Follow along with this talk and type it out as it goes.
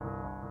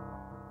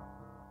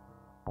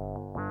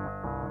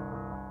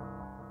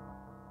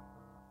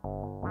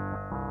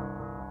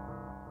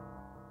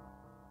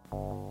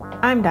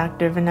I'm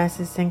Dr.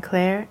 Vanessa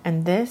Sinclair,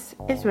 and this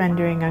is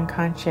Rendering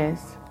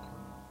Unconscious.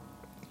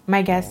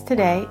 My guest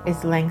today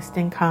is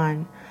Langston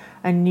Kahn,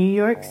 a New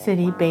York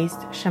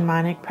City-based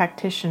shamanic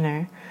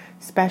practitioner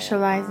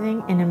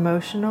specializing in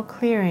emotional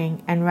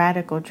clearing and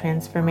radical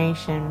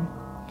transformation.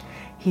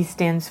 He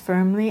stands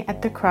firmly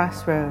at the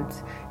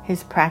crossroads,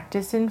 his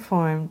practice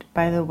informed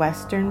by the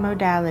Western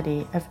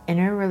modality of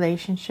inner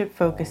relationship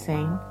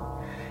focusing,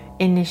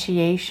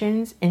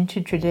 initiations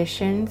into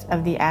traditions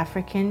of the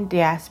African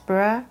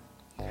diaspora,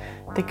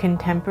 the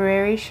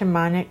contemporary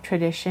shamanic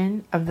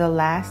tradition of the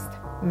Last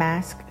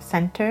Mask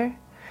Center,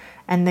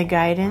 and the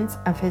guidance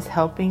of his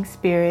helping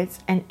spirits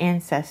and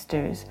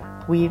ancestors,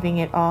 weaving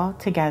it all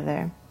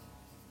together.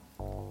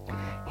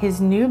 His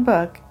new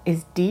book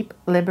is Deep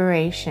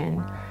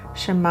Liberation: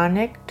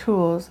 Shamanic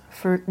Tools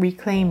for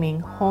Reclaiming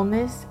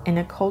Wholeness in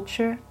a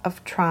Culture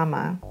of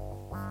Trauma.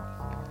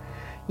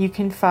 You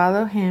can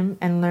follow him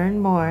and learn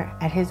more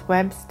at his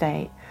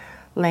website,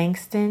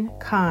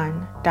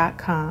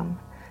 langstonkahn.com.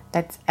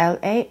 That's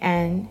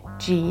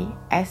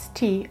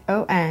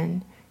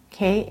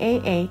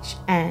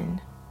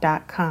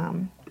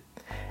LANGSTONKAHN.com.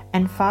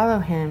 And follow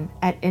him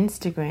at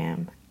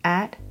Instagram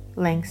at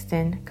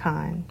Langston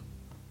Kahn.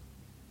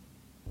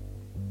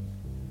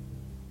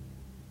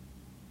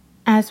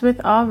 As with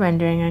all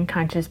Rendering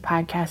Unconscious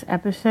podcast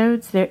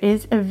episodes, there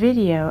is a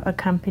video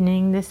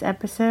accompanying this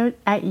episode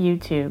at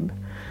YouTube.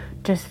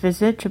 Just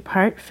visit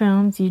Trapart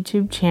Films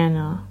YouTube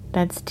channel.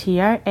 That's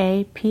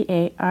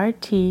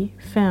TRAPART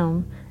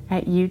Film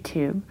at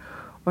YouTube,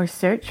 or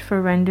search for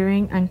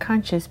Rendering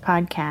Unconscious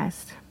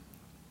podcast.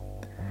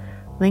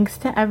 Links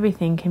to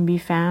everything can be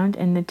found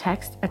in the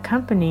text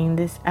accompanying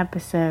this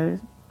episode.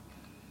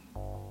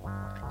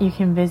 You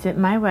can visit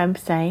my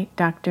website,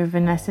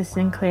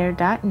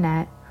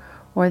 drvanessasinclair.net,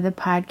 or the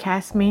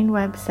podcast main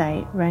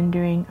website,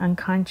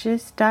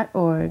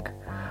 renderingunconscious.org,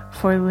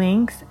 for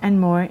links and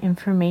more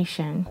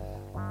information.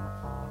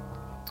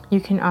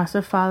 You can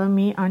also follow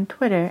me on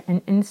Twitter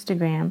and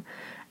Instagram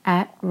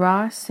at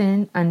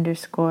rawsin_.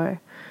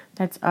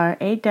 That's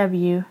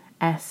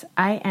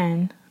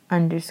RAWSIN_.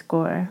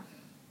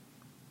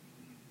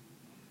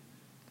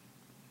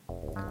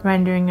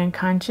 Rendering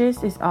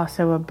Unconscious is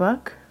also a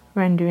book,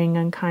 Rendering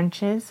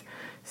Unconscious: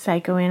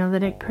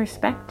 Psychoanalytic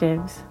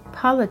Perspectives,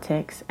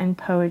 Politics, and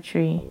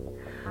Poetry,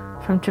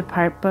 from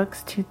Trapart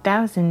Books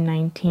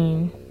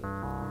 2019.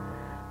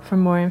 For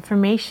more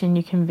information,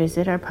 you can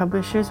visit our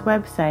publisher's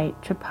website,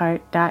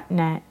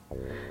 trapart.net.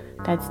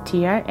 That's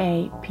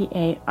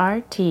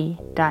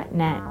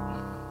TRAPART.net.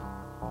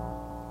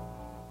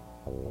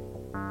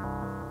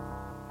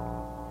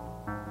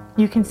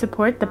 You can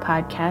support the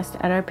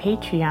podcast at our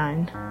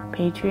Patreon,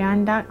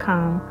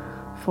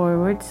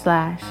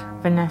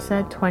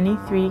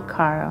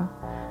 patreon.com/Vanessa23Carl.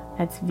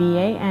 That's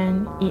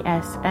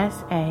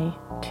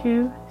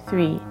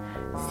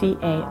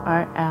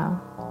VANESSA23CARL.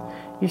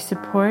 Your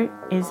support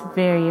is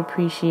very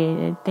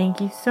appreciated.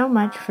 Thank you so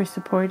much for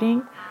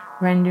supporting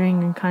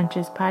Rendering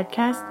Unconscious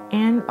podcast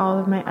and all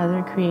of my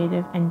other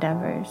creative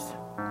endeavors.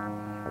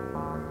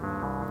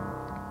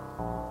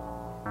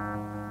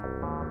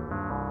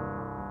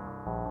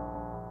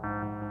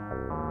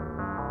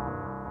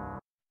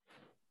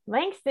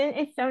 Langston,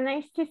 it's so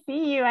nice to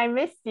see you. I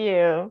missed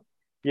you.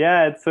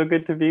 Yeah, it's so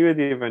good to be with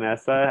you,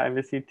 Vanessa. I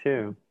miss you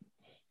too.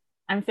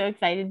 I'm so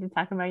excited to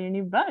talk about your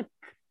new book.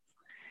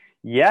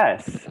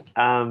 Yes.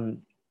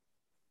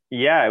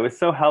 Yeah, it was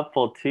so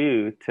helpful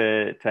too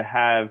to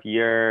have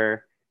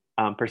your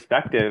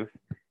perspective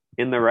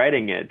in the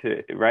writing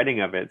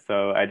of it.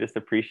 So I just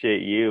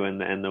appreciate you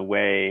and the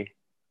way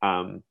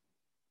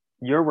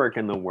your work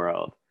in the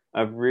world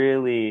of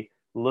really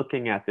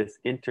looking at this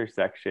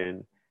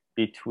intersection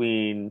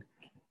between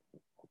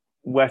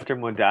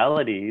Western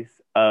modalities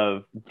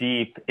of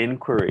deep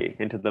inquiry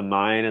into the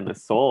mind and the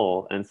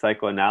soul and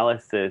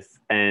psychoanalysis,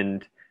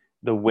 and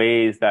the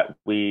ways that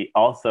we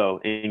also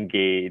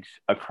engage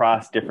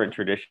across different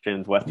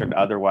traditions, Western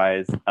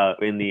otherwise,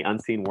 in the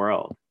unseen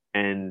world,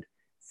 and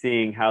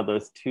seeing how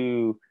those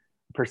two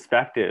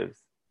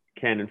perspectives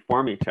can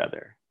inform each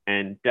other.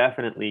 And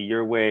definitely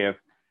your way of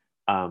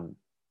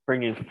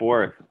bringing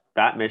forth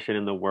that mission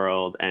in the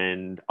world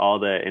and all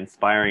the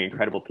inspiring,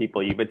 incredible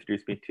people you've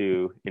introduced me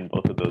to in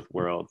both of those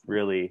worlds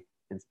really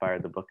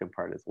inspired the book in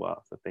part as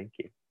well. So thank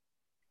you.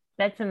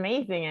 That's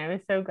amazing. I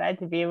was so glad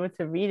to be able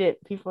to read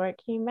it before it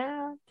came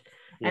out.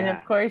 Yeah. And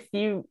of course,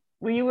 you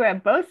were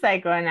at both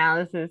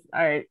psychoanalysis,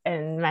 art,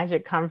 and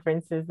magic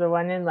conferences, the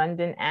one in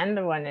London and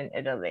the one in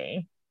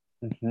Italy.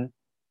 Mm-hmm.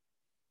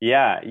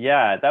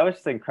 Yeah. That was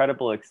just an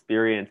incredible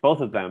experience,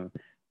 both of them.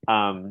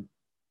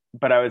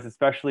 But I was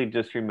especially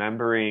just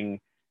remembering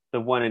the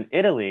one in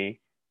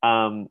Italy,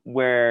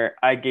 where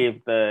I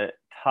gave the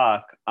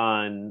talk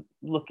on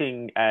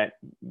looking at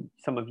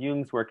some of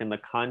Jung's work in the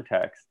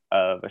context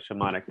of a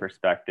shamanic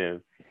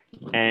perspective,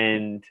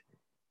 and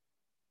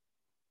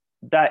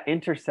that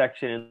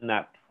intersection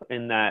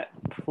in that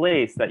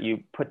place that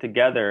you put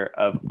together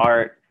of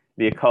art,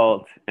 the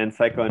occult, and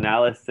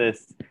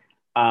psychoanalysis,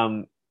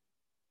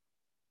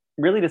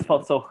 really just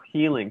felt so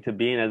healing to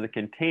be in as a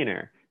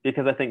container,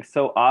 because I think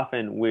so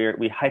often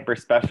we hyper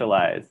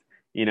specialize,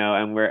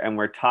 and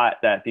we're taught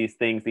that these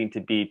things need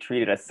to be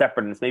treated as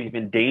separate, and it's maybe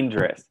even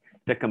dangerous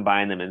to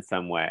combine them in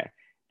some way.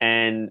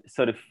 And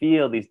so to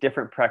feel these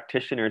different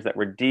practitioners that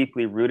were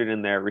deeply rooted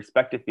in their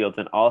respective fields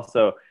and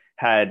also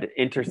had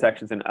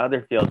intersections in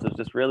other fields was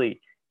just really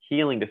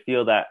healing to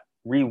feel that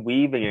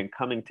reweaving and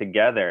coming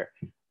together.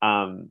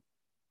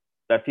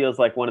 That feels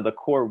like one of the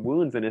core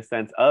wounds, in a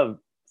sense, of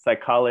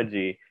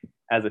psychology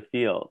as a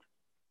field.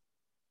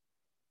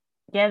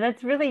 Yeah,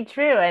 that's really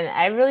true. And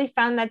I really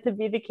found that to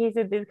be the case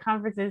at these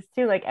conferences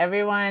too. Like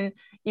everyone,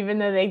 even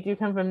though they do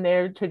come from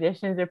their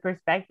traditions or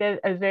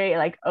perspectives, is very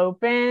like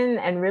open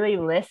and really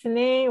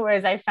listening.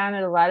 Whereas I found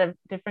at a lot of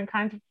different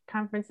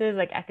conferences,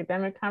 like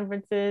academic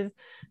conferences,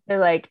 they're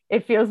like,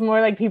 it feels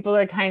more like people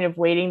are kind of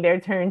waiting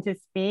their turn to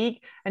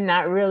speak and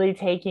not really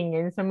taking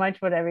in so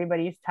much what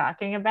everybody's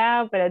talking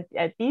about. But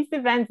at these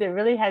events, it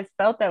really has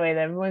felt that way,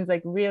 that everyone's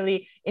like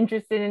really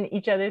interested in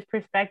each other's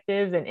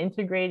perspectives and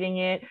integrating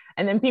it,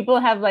 and then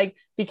people have like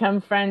become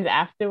friends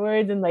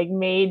afterwards and like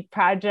made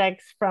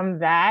projects from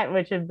that,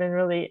 which have been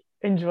really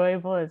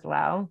enjoyable as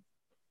well.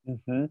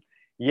 Hmm.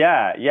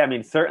 Yeah, yeah. I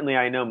mean, certainly,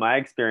 I know my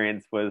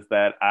experience was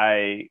that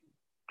I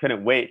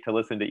couldn't wait to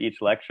listen to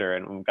each lecture,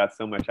 and got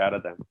so much out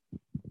of them.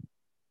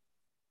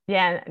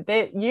 Yeah,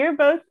 you're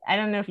both, I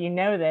don't know if you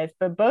know this,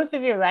 but both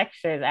of your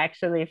lectures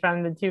actually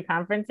from the two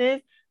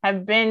conferences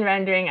have been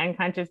Rendering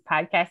Unconscious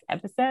podcast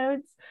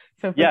episodes.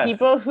 So for Yes.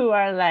 people who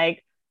are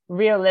like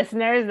real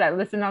listeners that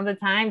listen all the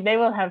time, they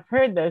will have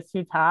heard those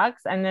two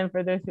talks. And then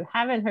for those who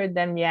haven't heard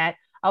them yet,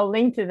 I'll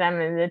link to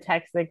them in the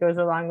text that goes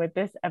along with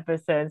this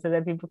episode so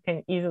that people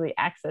can easily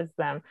access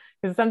them.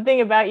 Because something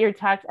about your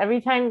talks,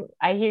 every time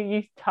I hear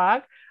you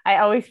talk, I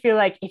always feel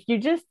like if you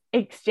just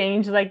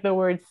exchange like the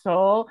word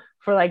soul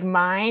for like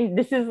mind,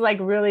 this is like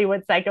really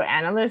what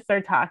psychoanalysts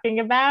are talking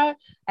about.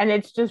 And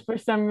it's just for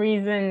some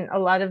reason, a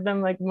lot of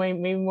them, like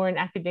maybe more in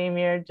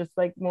academia, just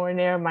like more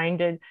narrow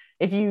minded.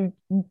 If you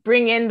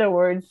bring in the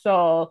word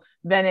soul,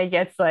 then it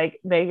gets like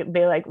they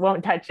like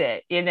won't touch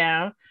it, you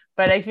know?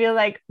 But I feel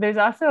like there's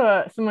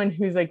also someone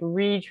who's like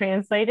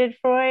retranslated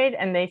Freud,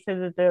 and they said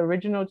that the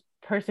original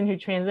person who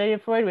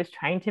translated Freud was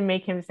trying to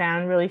make him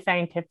sound really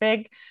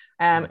scientific,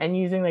 and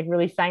using like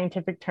really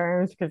scientific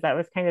terms because that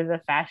was kind of the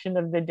fashion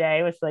of the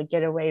day, was to like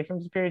get away from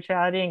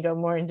spirituality and go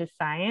more into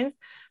science.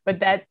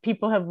 But that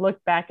people have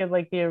looked back at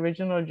like the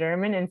original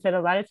German and said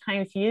a lot of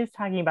times he is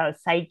talking about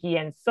psyche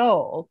and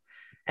soul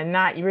and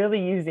not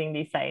really using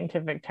these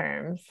scientific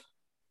terms.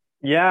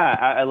 Yeah,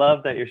 I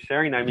love that you're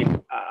sharing that. I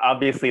mean,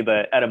 obviously,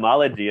 the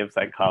etymology of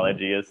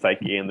psychology is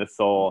psyche and the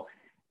soul.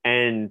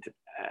 And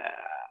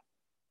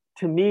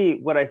to me,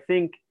 what I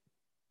think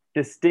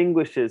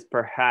distinguishes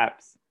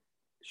perhaps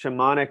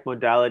shamanic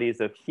modalities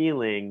of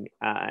healing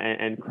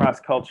and cross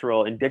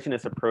cultural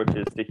indigenous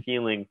approaches to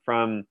healing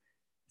from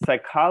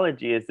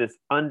psychology is this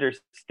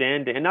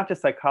understanding, and not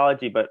just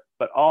psychology, but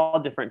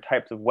all different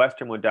types of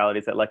Western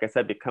modalities that, like I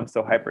said, become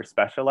so hyper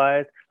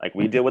specialized. Like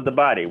we deal with the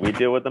body, we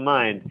deal with the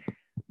mind.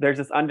 There's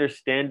this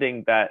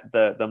understanding that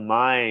the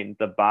mind,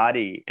 the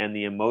body, and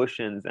the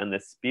emotions and the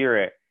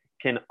spirit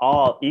can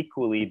all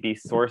equally be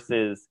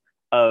sources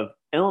of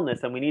illness,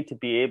 and we need to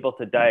be able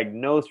to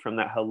diagnose from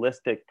that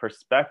holistic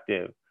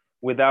perspective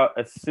without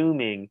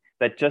assuming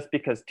that just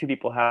because two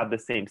people have the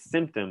same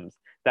symptoms,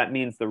 that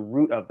means the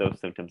root of those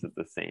symptoms is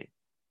the same.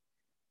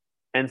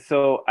 And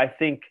so I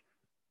think,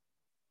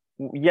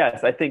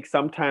 yes, I think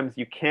sometimes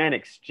you can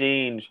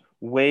exchange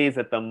ways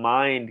that the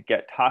mind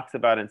get talked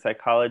about in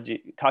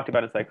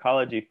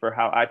psychology for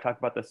how I talk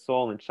about the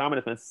soul and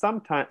shamanism. And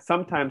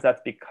sometimes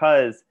that's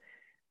because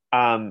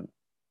um,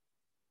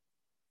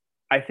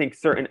 I think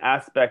certain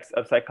aspects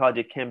of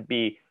psychology can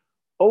be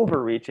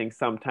overreaching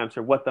sometimes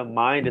for what the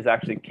mind is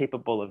actually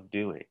capable of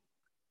doing.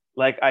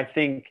 Like I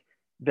think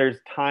there's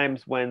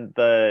times when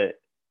the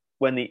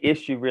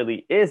issue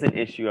really is an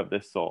issue of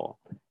the soul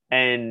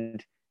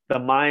and the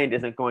mind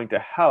isn't going to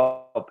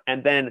help.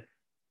 And then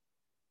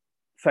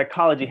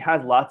psychology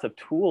has lots of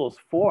tools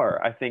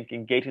for, I think,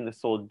 engaging the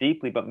soul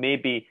deeply, but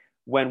maybe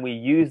when we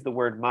use the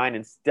word mind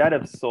instead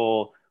of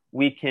soul,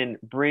 we can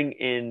bring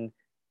in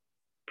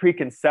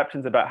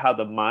preconceptions about how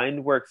the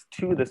mind works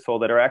to the soul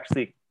that are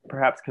actually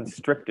perhaps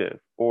constrictive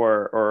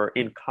or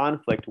in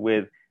conflict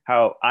with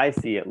how I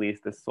see at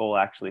least the soul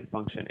actually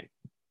functioning.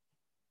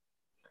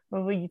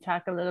 Well, will you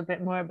talk a little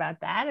bit more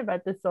about that,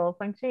 about the soul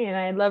functioning? And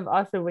I love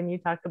also when you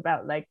talk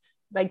about like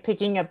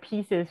picking up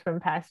pieces from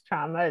past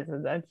traumas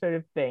and that sort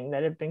of thing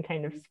that have been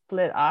kind of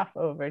split off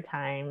over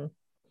time.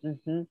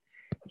 Mm-hmm.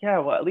 Yeah,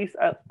 well, at least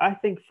I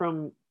think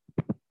from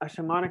a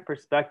shamanic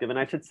perspective, and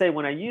I should say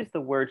when I use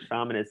the word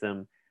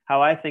shamanism,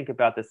 how I think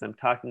about this, I'm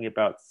talking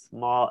about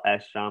small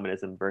s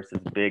shamanism versus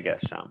big S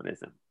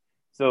shamanism.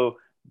 So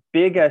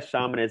big S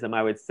shamanism,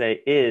 I would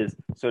say, is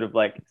sort of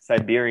like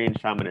Siberian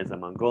shamanism,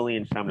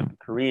 Mongolian shamanism,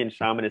 Korean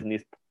shamanism,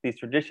 these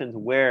traditions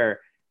where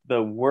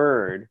the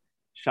word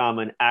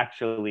shaman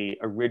actually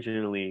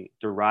originally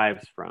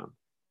derives from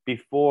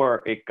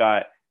before it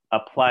got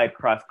applied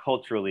cross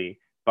culturally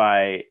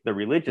by the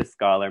religious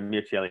scholar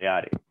Mircea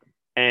Eliade.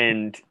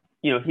 And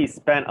he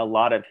spent a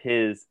lot of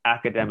his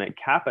academic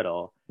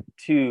capital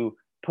to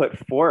put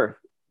forth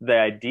the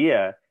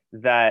idea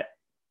that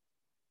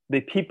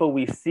the people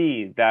we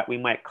see that we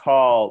might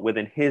call,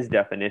 within his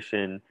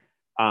definition,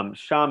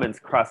 shamans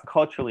cross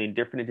culturally in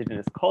different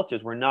indigenous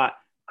cultures were not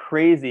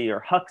crazy or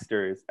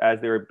hucksters as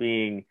they were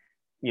being,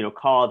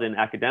 called in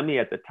academia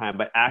at the time,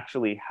 but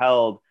actually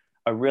held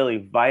a really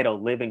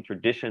vital living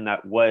tradition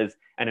that was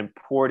an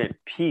important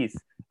piece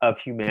of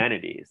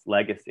humanity's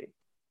legacy.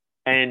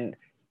 And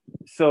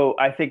so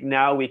I think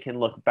now we can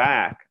look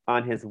back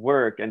on his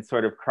work and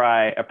sort of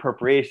cry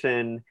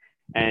appropriation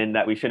and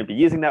that we shouldn't be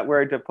using that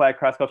word to apply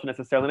cross culture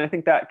necessarily. And I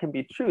think that can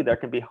be true. There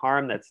can be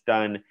harm that's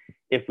done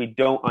if we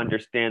don't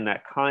understand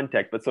that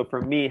context. But so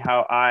for me,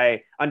 how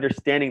I,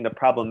 understanding the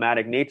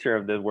problematic nature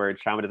of the word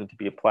shamanism to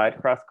be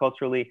applied cross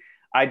culturally,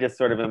 I just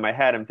sort of in my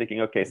head, I'm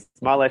thinking, okay,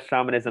 small s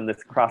shamanism,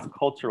 this cross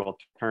cultural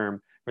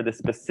term for the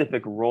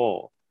specific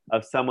role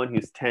of someone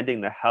who's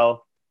tending the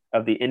health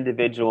of the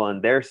individual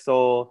and their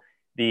soul,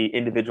 the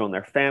individual and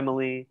their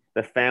family,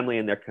 the family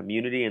and their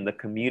community, and the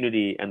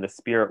community and the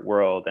spirit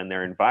world and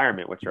their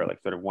environment, which are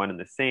like sort of one and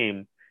the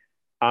same,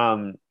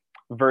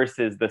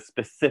 versus the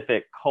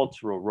specific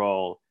cultural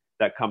role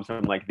that comes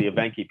from like the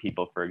Evenki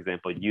people, for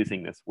example,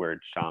 using this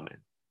word shaman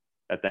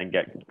that then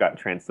got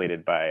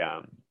translated by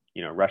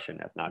Russian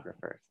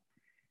ethnographers.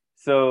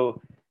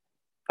 So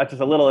that's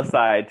just a little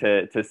aside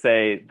to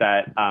say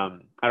that I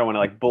don't want to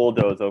like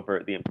bulldoze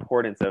over the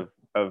importance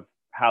of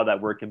how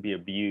that word can be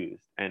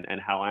abused and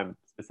how I'm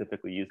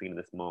specifically using it in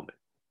this moment.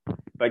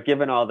 But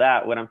given all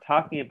that, what I'm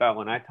talking about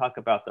when I talk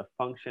about the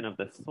function of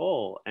the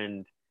soul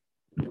and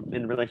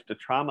in relation to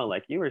trauma,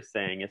 like you were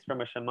saying, is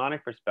from a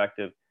shamanic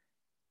perspective,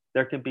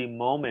 there can be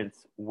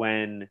moments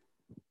when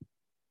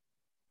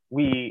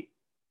we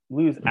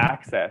lose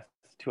access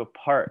to a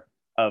part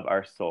of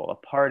our soul,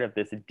 a part of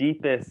this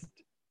deepest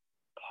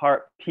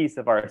piece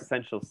of our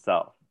essential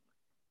self.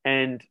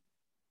 And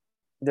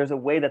there's a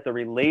way that the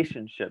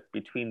relationship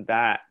between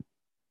that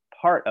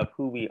part of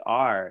who we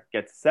are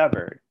gets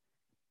severed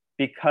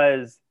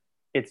because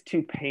it's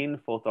too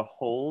painful to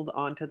hold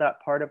onto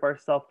that part of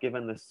ourself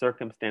given the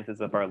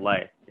circumstances of our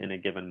life in a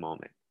given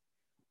moment.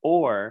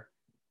 Or,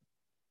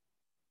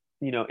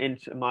 in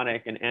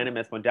shamanic and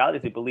animist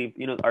modalities, we believe,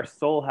 our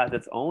soul has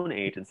its own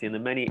agency and the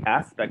many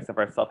aspects of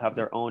ourself have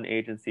their own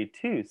agency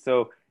too.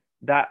 So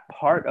that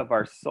part of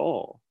our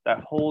soul that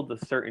holds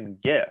a certain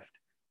gift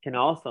can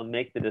also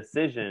make the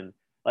decision,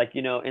 like,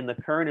 in the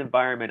current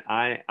environment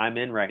I'm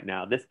in right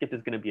now, this gift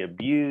is going to be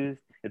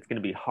abused, it's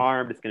going to be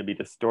harmed, it's going to be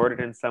distorted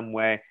in some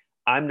way.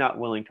 I'm not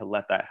willing to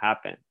let that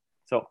happen.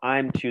 So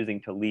I'm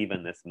choosing to leave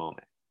in this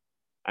moment.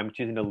 I'm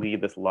choosing to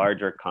leave this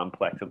larger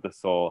complex of the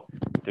soul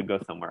to go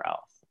somewhere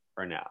else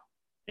for now,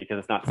 because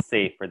it's not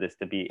safe for this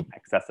to be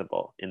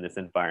accessible in this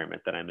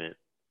environment that I'm in.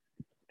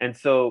 And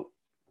so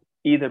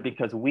either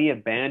because we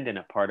abandon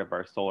a part of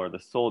our soul or the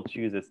soul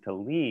chooses to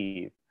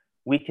leave,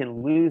 we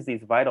can lose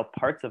these vital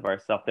parts of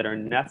ourselves that are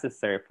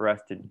necessary for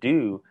us to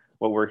do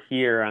what we're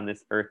here on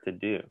this earth to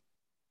do.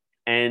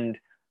 And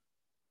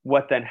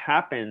what then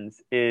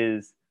happens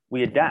is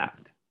we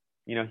adapt.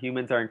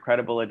 Humans are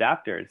incredible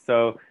adapters.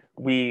 So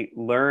we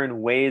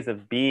learn ways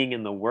of being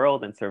in the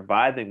world and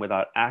surviving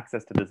without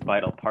access to this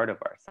vital part of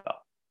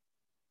ourselves.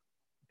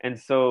 And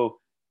so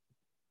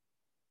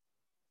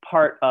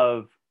part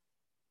of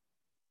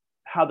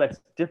how that's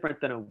different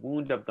than a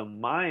wound of the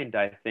mind,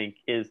 I think,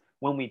 is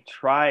when we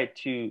try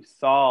to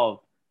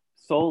solve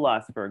soul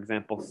loss, for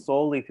example,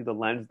 solely through the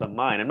lens of the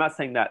mind. I'm not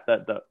saying that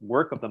the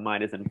work of the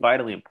mind isn't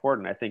vitally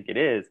important. I think it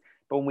is.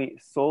 But when we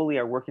solely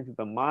are working through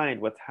the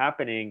mind, what's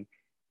happening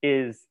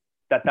is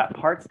that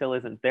part still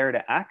isn't there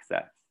to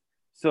access.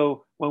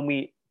 So when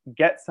we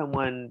get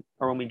someone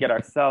or when we get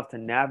ourselves to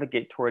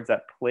navigate towards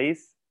that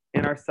place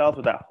in ourselves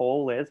where that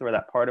hole is, where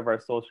that part of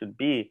our soul should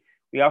be,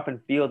 we often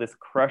feel this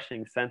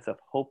crushing sense of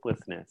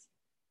hopelessness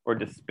or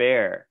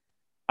despair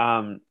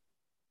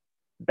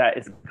that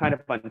is kind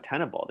of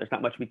untenable. There's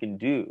not much we can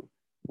do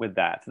with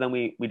that. So then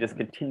we just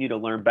continue to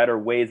learn better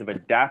ways of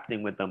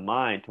adapting with the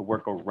mind to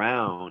work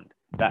around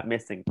that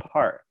missing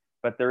part.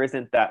 But there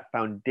isn't that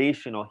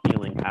foundational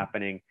healing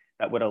happening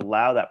that would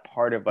allow that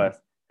part of us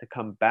to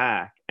come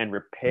back and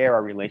repair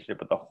our relationship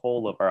with the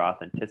whole of our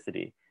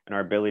authenticity and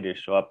our ability to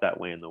show up that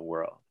way in the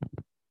world.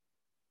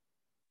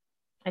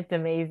 It's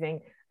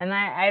amazing. And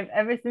I've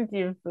ever since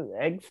you've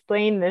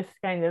explained this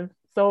kind of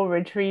soul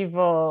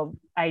retrieval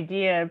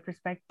idea,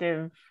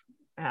 perspective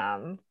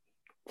to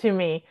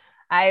me,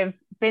 I've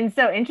been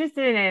so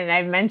interested in it, and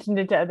I've mentioned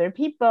it to other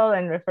people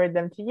and referred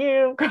them to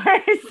you, of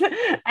course.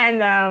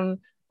 And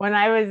when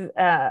I was,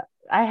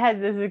 I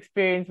had this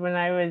experience when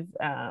I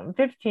was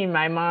 15.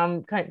 My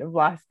mom kind of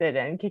lost it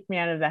and kicked me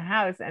out of the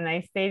house, and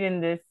I stayed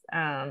in this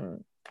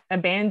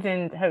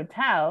abandoned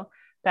hotel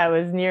that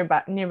was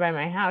nearby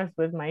my house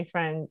with my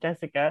friend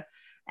Jessica.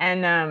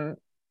 And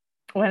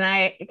when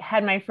I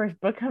had my first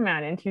book come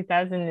out in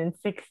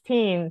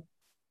 2016,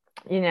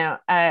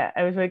 I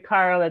was with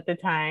Carl at the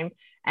time,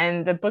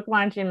 and the book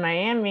launch in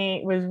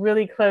Miami was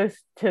really close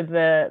to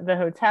the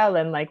hotel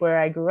and like where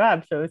I grew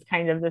up. So it was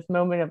kind of this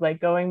moment of like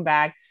going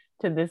back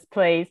to this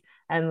place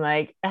and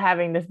like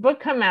having this book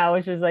come out,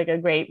 which was like a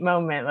great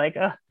moment. Like,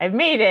 oh, I've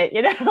made it,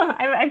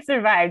 I've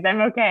survived,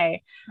 I'm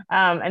okay.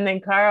 And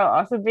then Carl,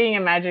 also being a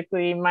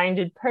magically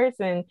minded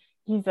person,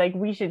 he's like,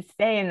 we should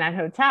stay in that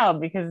hotel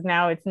because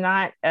now it's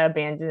not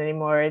abandoned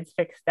anymore; it's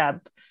fixed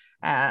up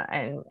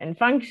and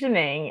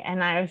functioning.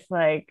 And I was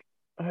like,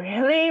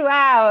 really?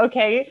 Wow.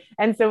 Okay.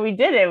 And so we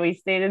did it. We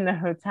stayed in the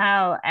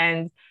hotel,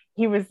 and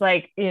he was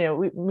like,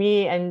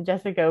 me and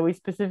Jessica, we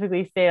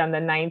specifically stayed on the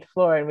ninth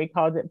floor, and we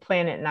called it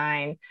Planet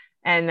Nine.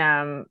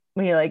 And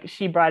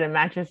she brought a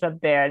mattress up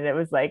there, and it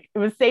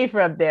was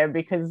safer up there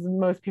because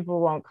most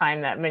people won't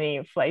climb that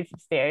many flights of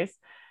stairs.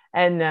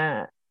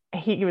 And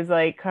he was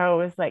like, Carl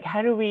was like,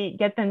 how do we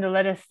get them to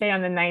let us stay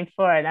on the ninth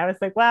floor? And I was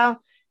like,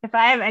 well, if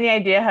I have any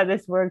idea how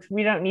this works,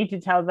 we don't need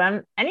to tell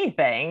them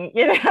anything,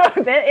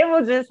 that it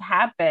will just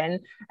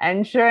happen.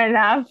 And sure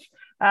enough,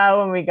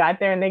 when we got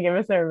there and they gave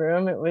us our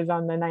room, it was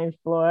on the ninth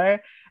floor.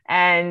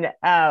 And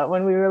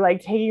when we were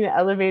like taking the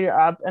elevator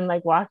up and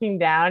like walking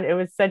down, it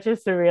was such a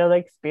surreal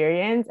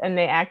experience. And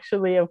they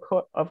actually, of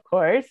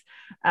course,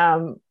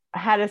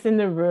 had us in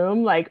the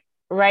room, like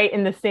right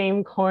in the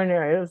same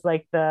corner. It was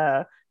like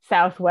the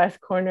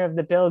southwest corner of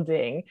the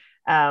building,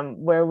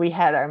 where we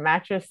had our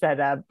mattress set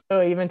up.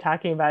 Oh, even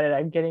talking about it,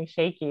 I'm getting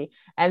shaky.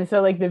 And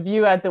so, like, the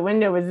view out the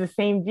window was the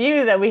same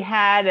view that we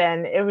had.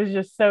 And it was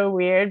just so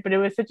weird, but it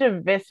was such a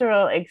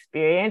visceral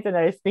experience. And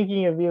I was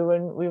thinking of you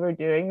when we were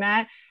doing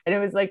that. And it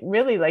was like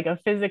really like a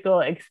physical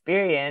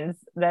experience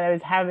that I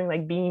was having,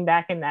 like being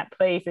back in that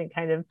place, and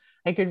kind of,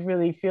 I could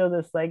really feel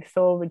this like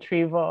soul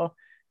retrieval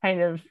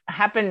kind of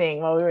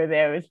happening while we were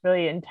there. It was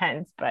really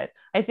intense, but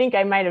I think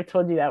I might have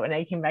told you that when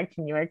I came back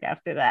to New York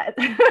after that.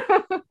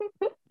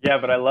 Yeah,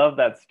 but I love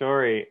that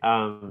story.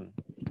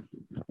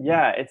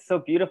 Yeah, it's so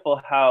beautiful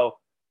how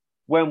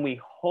when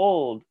we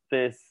hold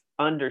this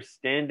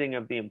understanding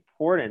of the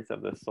importance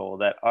of the soul,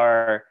 that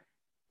our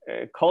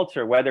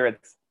culture, whether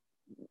it's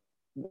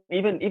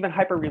even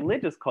hyper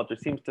religious culture,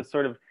 seems to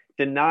sort of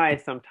deny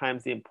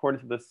sometimes the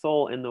importance of the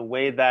soul in the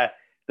way that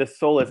the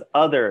soul is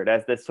othered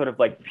as this sort of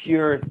like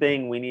pure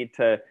thing we need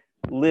to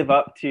live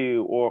up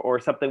to, or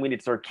something we need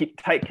to sort of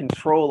keep tight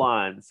control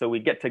on so we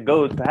get to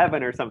go to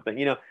heaven or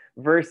something,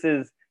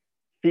 versus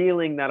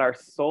feeling that our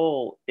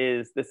soul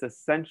is this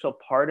essential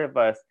part of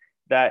us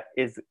that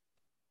is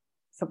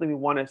something we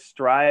want to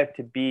strive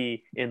to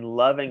be in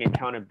loving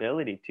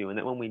accountability to. And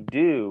that when we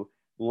do,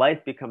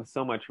 life becomes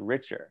so much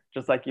richer.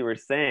 Just like you were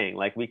saying,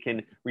 like we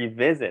can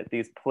revisit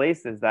these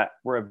places that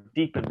were of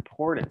deep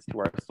importance to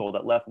our soul,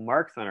 that left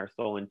marks on our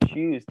soul, and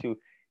choose to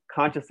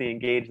consciously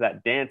engage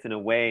that dance in a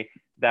way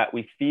that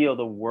we feel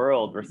the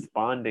world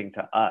responding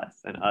to us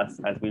and us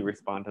as we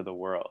respond to the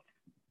world.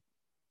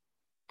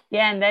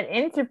 Yeah, and that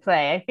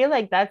interplay, I feel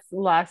like that's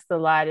lost a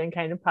lot in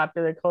kind of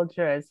popular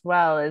culture as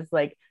well, is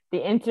like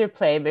the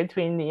interplay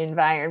between the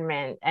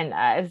environment and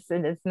us.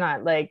 And it's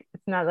not like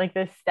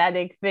this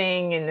static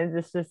thing and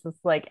it's just this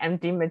like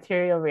empty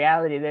material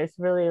reality. There's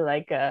really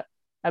like a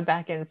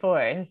back and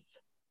forth.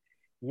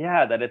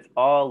 Yeah, that it's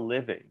all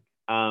living,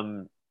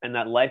 and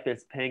that life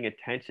is paying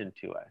attention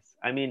to us.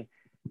 I mean,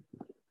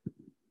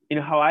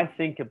 how I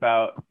think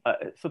about,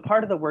 so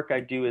part of the work I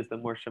do is the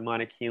more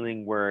shamanic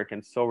healing work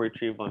and soul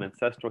retrieval and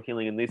ancestral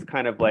healing, and these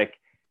kind of like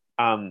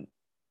um,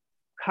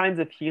 kinds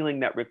of healing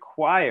that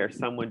require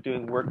someone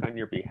doing work on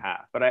your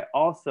behalf. But I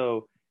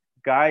also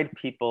guide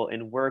people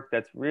in work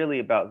that's really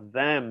about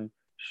them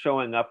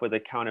showing up with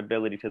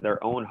accountability to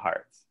their own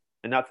hearts,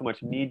 and not so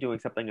much me doing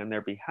something on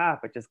their behalf,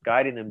 but just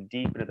guiding them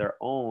deep into their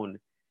own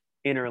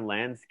inner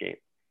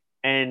landscape.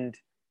 And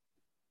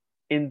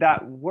in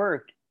that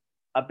work,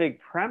 a big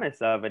premise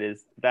of it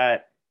is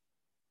that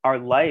our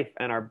life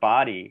and our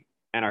body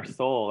and our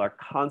soul are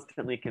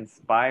constantly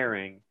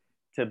conspiring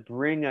to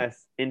bring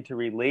us into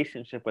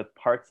relationship with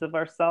parts of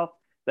ourselves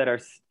that are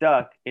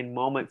stuck in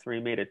moments where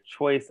we made a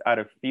choice out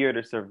of fear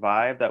to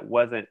survive that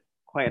wasn't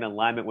quite in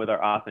alignment with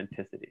our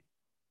authenticity.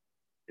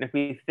 And if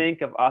we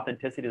think of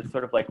authenticity as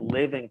sort of like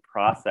living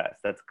process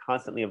that's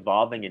constantly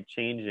evolving and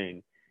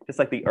changing, just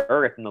like the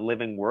earth and the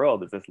living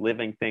world is this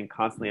living thing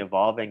constantly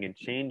evolving and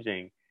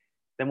changing,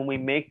 then when we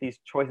make these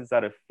choices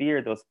out of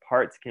fear, those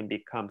parts can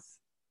become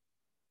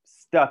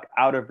stuck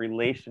out of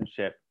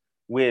relationship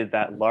with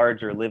that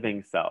larger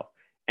living self.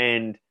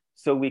 And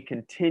so we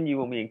continue,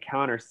 when we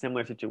encounter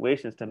similar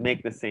situations, to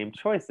make the same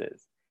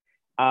choices.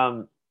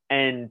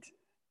 And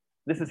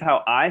this is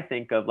how I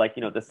think of, like,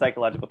 the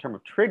psychological term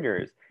of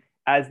triggers,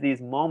 as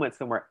these moments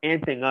when we're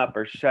amping up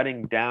or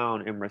shutting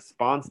down in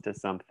response to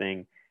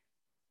something,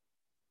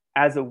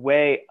 as a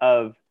way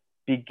of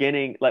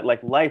beginning,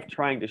 like life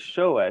trying to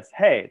show us,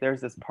 hey, there's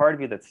this part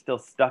of you that's still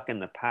stuck in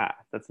the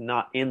past, that's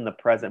not in the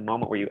present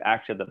moment where you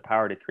actually have the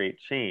power to create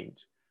change.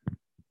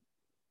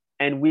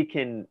 And we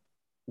can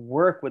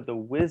work with the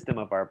wisdom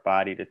of our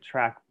body to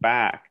track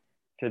back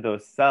to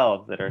those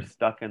selves that are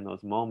stuck in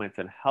those moments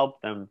and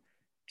help them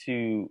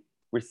to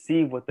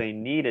receive what they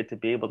needed to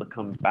be able to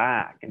come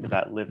back into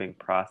that living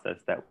process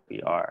that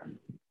we are.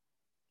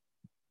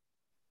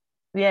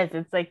 Yes,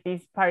 it's like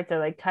these parts are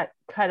like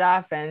cut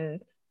off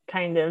and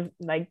kind of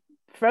like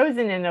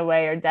frozen in a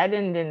way or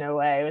deadened in a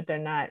way, but they're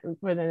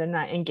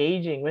not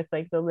engaging with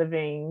like the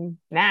living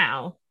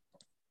now.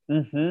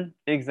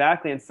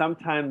 Exactly. And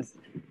sometimes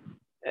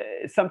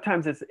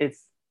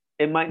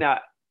it might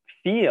not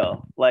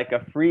feel like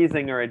a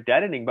freezing or a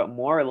deadening, but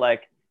more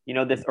like,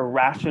 this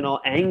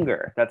irrational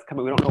anger that's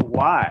coming. We don't know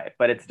why,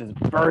 but it's just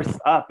bursts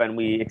up and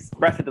we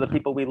express it to the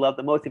people we love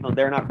the most, even though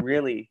they're not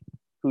really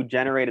who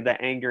generated the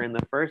anger in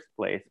the first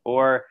place.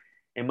 Or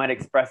it might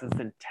express this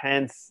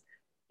intense,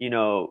 you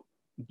know,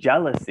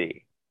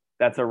 jealousy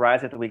that's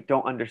arising that we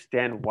don't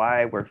understand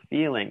why we're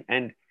feeling.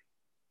 And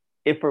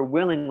if we're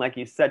willing, like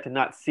you said, to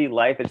not see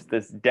life as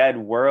this dead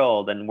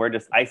world and we're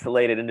just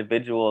isolated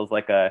individuals,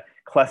 like a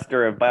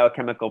cluster of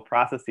biochemical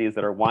processes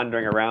that are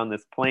wandering around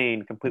this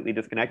plane, completely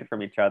disconnected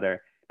from each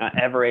other, not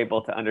ever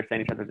able to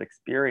understand each other's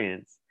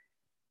experience.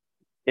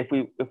 If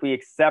we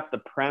accept the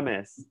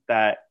premise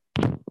that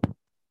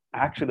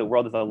actually the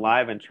world is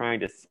alive and trying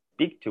to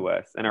speak to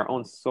us, and our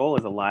own soul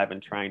is alive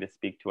and trying to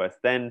speak to us,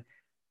 then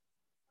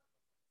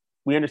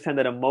we understand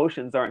that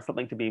emotions aren't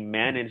something to be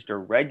managed or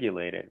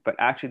regulated, but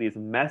actually these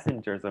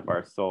messengers of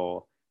our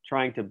soul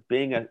trying to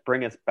bring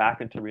us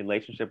back into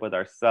relationship with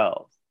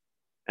ourselves.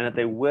 And that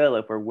they will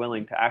if we're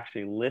willing to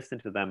actually listen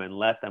to them and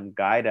let them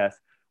guide us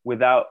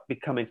without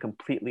becoming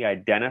completely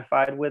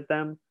identified with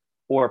them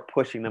or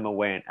pushing them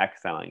away and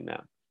exiling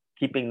them.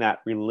 Keeping that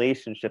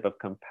relationship of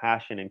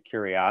compassion and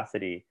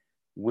curiosity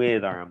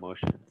with our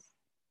emotions.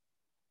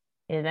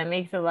 Yeah, that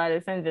makes a lot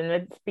of sense. And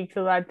that speaks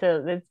a lot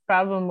to this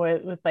problem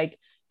with like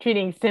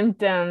treating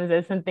symptoms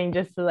as something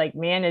just to like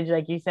manage,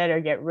 like you said, or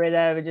get rid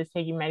of, or just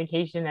taking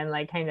medication and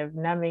like kind of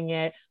numbing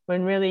it,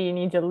 when really you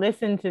need to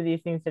listen to these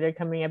things that are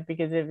coming up.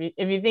 Because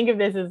if you think of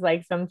this as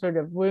like some sort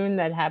of wound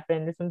that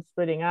happened or some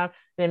splitting off,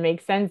 then it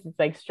makes sense. It's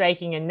like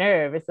striking a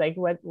nerve. It's like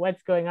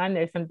what's going on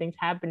there? Something's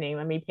happening.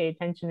 Let me pay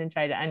attention and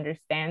try to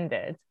understand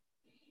it.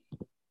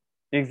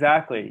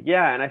 Exactly.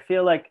 Yeah. And I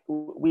feel like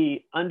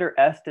we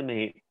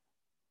underestimate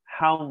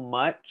how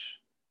much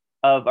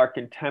of our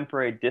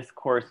contemporary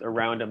discourse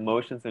around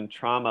emotions and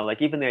trauma,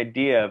 like even the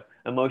idea of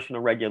emotional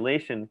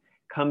regulation,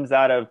 comes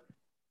out of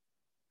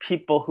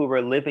people who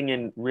were living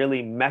in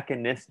really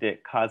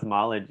mechanistic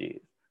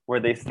cosmologies where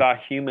they saw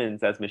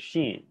humans as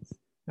machines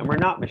and we're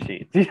not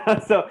machines.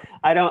 So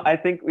I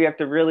think we have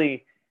to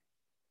really,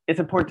 it's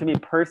important to me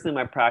personally in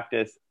my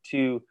practice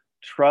to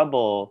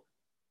trouble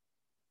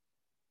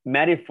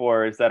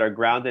metaphors that are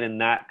grounded in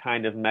that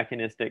kind of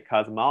mechanistic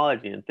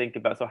cosmology and think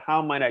about, so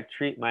how might I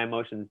treat my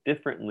emotions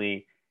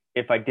differently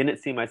if I didn't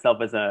see myself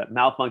as a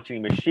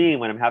malfunctioning machine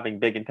when I'm having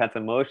big intense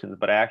emotions,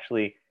 but I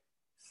actually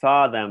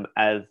saw them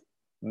as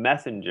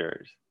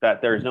messengers,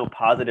 that there's no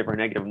positive or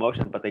negative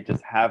emotions, but they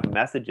just have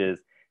messages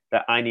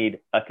that I need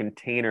a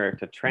container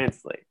to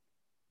translate.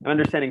 I'm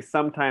understanding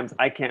sometimes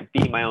I can't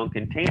be my own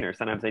container.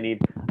 Sometimes I need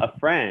a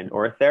friend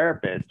or a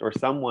therapist or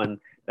someone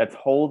that's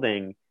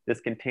holding this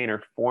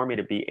container for me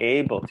to be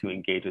able to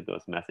engage with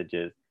those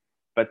messages,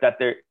 but that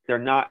they're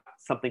not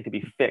something to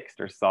be fixed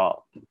or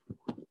solved.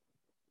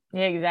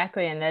 Yeah,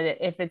 exactly. And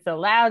that if it's a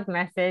loud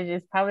message,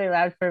 it's probably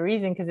loud for a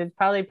reason because it's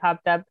probably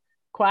popped up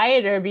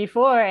quieter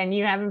before and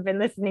you haven't been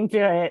listening to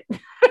it.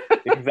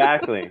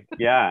 Exactly.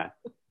 Yeah.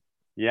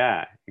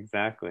 Yeah,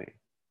 exactly.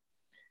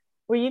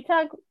 Will you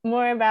talk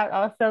more about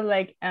also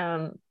like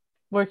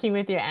working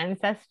with your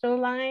ancestral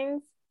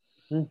lines?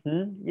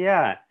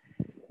 Yeah.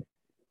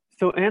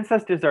 So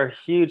ancestors are a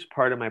huge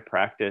part of my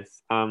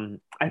practice.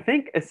 I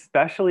think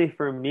especially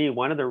for me,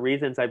 one of the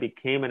reasons I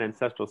became an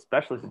ancestral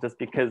specialist is just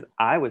because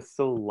I was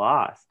so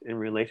lost in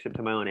relationship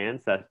to my own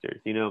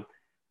ancestors.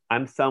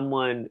 I'm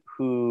someone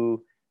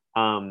who,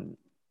 on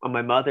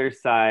my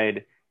mother's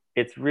side,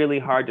 it's really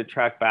hard to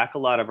track back a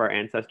lot of our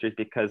ancestors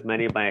because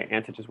many of my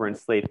ancestors were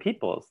enslaved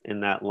peoples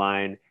in that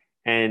line.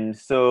 And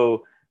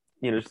so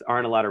just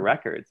aren't a lot of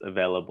records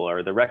available,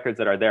 or the records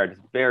that are there are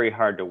just very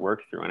hard to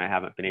work through, and I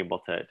haven't been able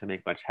to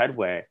make much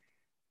headway.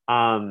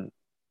 Um,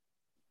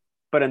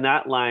 but in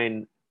that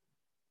line,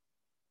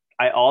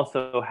 I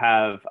also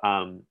have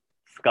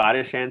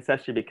Scottish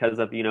ancestry because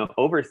of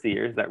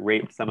overseers that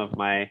raped some of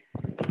my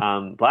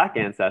Black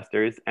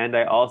ancestors, and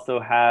I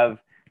also have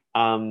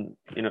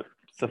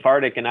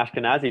Sephardic and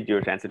Ashkenazi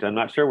Jewish ancestry. I'm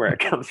not sure where it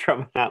comes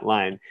from in that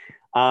line,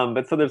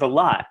 but so there's a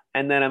lot.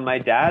 And then on my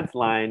dad's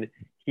line,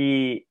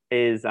 he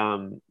is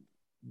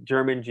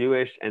German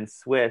Jewish and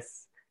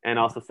Swiss, and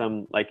also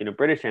some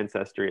British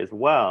ancestry as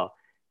well.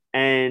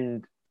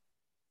 And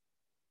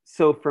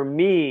so for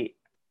me,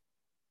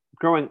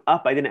 growing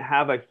up, I didn't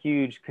have a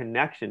huge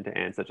connection to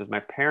ancestors.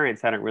 My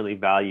parents hadn't really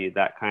valued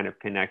that kind of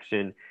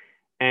connection,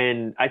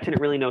 and I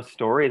didn't really know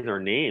stories or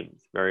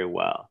names very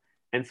well.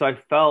 And so I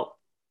felt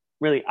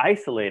really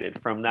isolated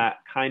from that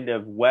kind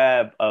of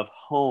web of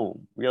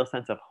home, real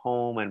sense of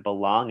home and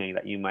belonging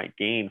that you might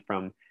gain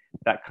from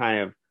that kind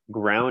of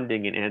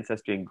grounding in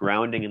ancestry and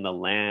grounding in the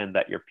land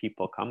that your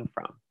people come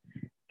from.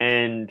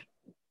 And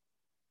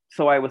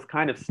so I was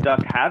kind of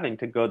stuck having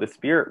to go the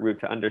spirit route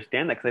to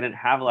understand that because I didn't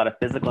have a lot of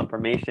physical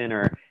information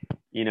or,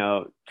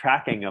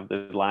 tracking of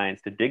the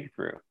lines to dig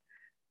through.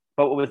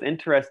 But what was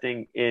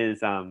interesting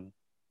is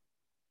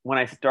when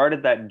I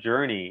started that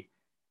journey,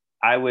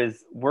 I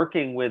was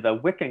working with a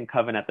Wiccan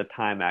coven at the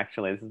time,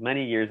 actually. This is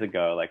many years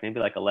ago, like maybe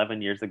like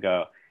 11 years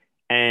ago.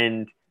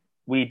 And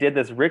we did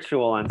this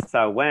ritual on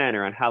Samhain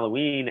or on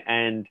Halloween,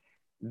 and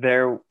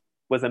there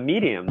was a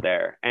medium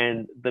there.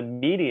 And the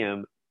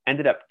medium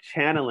ended up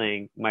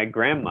channeling my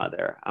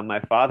grandmother on my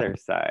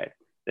father's side,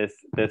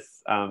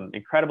 this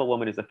incredible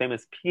woman who's a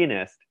famous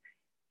pianist.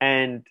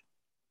 And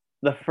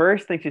the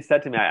first thing she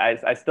said to me,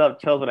 I still have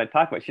chills when I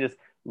talk about it. She just,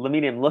 the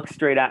medium looked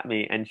straight at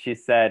me and she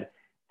said,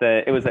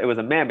 it was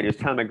a man, but he was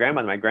telling my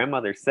grandmother. My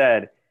grandmother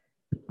said,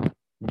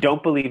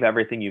 "Don't believe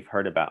everything you've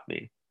heard about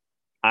me.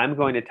 I'm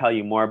going to tell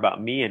you more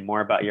about me and more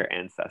about your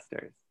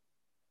ancestors."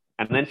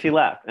 And then she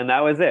left, and that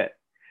was it.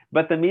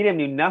 But the medium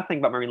knew nothing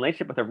about my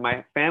relationship with her.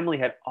 My family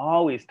had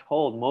always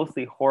told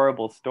mostly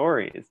horrible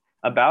stories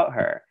about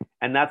her,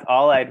 and that's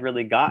all I'd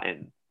really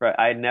gotten. Right?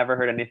 I had never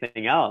heard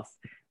anything else.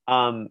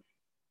 And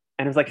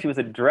it was like she was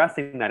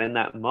addressing that in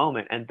that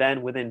moment. And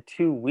then within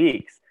 2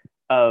 weeks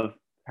of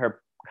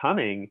her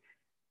coming,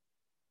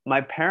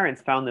 my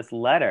parents found this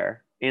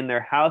letter in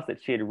their house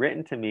that she had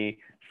written to me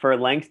for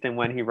Langston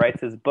when he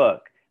writes his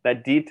book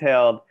that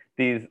detailed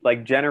these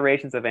like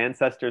generations of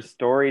ancestors'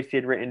 stories she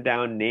had written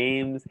down,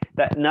 names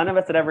that none of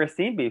us had ever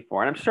seen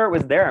before. And I'm sure it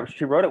was there.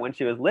 She wrote it when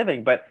she was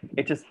living, but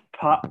it just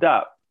popped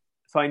up.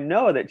 So I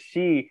know that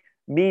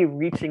me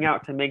reaching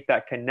out to make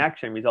that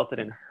connection resulted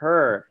in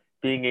her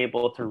being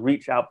able to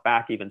reach out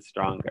back even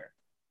stronger.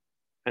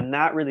 And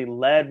that really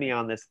led me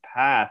on this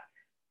path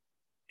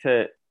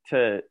to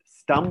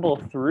stumble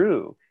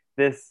through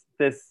this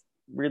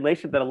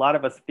relationship that a lot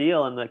of us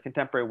feel in the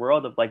contemporary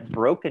world of like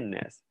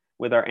brokenness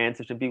with our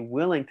ancestors and be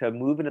willing to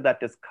move into that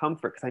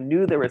discomfort because I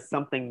knew there was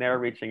something there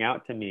reaching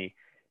out to me.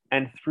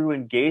 And through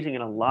engaging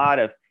in a lot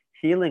of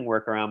healing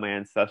work around my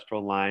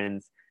ancestral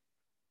lines,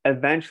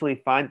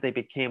 eventually find that they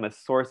became a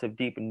source of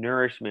deep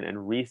nourishment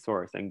and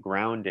resource and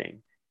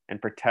grounding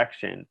and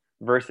protection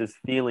versus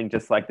feeling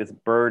just like this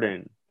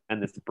burden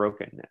and this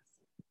brokenness.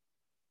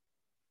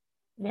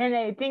 And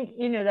I think,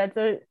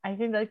 I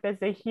think like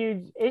that's a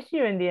huge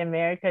issue in the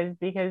Americas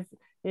because,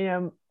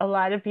 a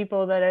lot of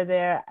people that are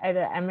there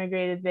either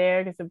emigrated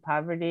there because of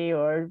poverty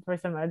or for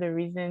some other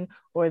reason,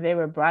 or they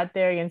were brought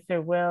there against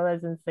their will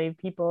as enslaved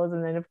peoples.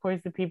 And then, of course,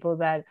 the people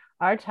that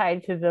are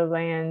tied to the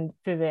land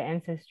through their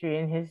ancestry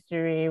and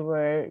history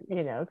were,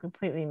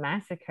 completely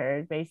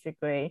massacred,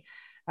 basically.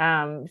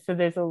 So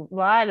there's a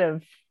lot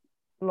of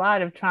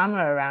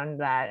trauma around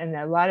that and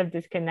a lot of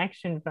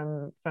disconnection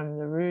from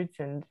the roots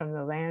and from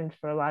the land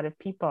for a lot of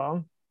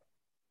people.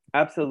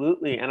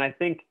 Absolutely. And I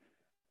think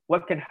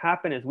what can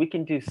happen is we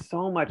can do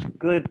so much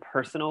good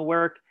personal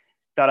work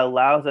that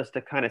allows us to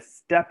kind of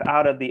step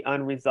out of the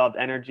unresolved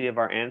energy of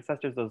our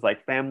ancestors, those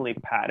like family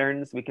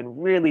patterns. We can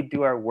really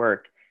do our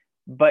work.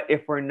 But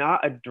if we're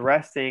not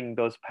addressing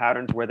those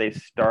patterns where they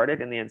started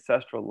in the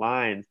ancestral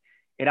lines,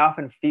 it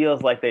often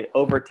feels like they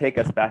overtake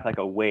us back like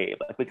a wave.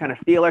 Like we kind of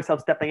feel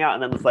ourselves stepping out,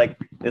 and then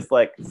this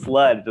like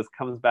sled just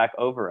comes back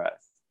over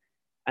us.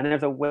 And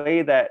there's a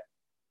way that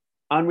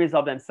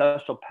unresolved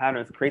ancestral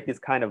patterns create these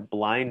kind of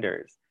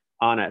blinders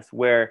on us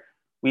where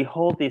we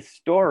hold these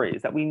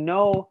stories that we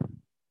know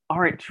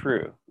aren't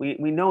true. We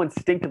know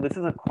instinctively this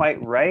isn't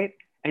quite right,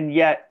 and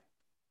yet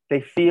they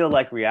feel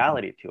like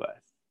reality to us.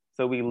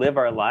 So we live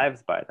our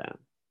lives by them.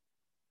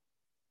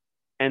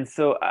 And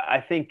so I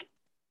think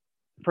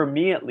for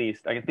me at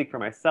least, I can speak for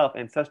myself,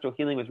 ancestral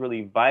healing was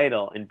really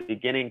vital in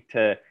beginning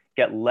to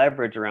get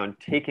leverage around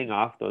taking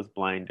off those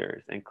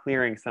blinders and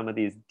clearing some of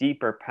these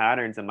deeper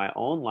patterns in my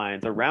own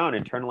lines around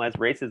internalized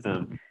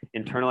racism,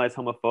 internalized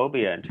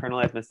homophobia,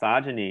 internalized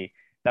misogyny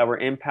that were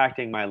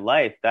impacting my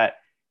life. That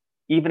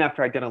even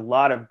after I did a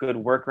lot of good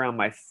work around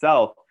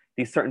myself,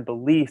 these certain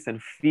beliefs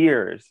and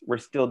fears were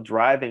still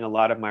driving a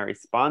lot of my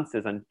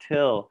responses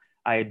until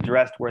I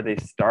addressed where they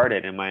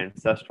started in my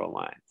ancestral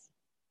lines.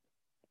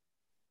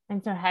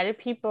 And so how do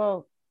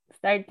people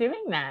start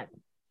doing that?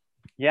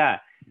 Yeah.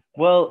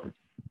 Well,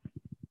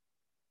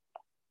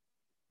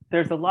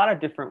 there's a lot of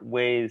different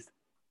ways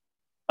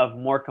of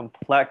more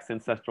complex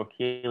ancestral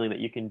healing that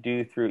you can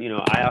do through,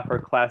 I offer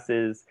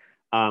classes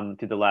to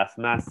the Last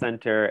Mass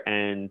Center,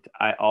 and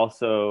I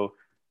also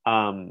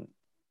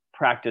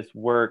practice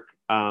work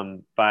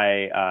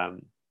by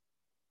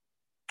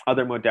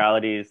other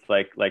modalities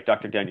like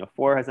Dr. Daniel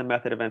Four has a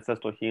method of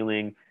ancestral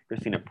healing.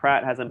 Christina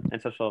Pratt has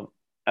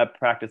a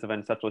practice of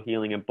ancestral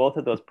healing, and both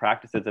of those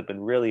practices have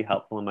been really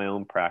helpful in my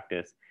own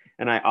practice,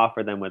 and I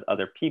offer them with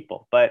other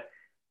people. But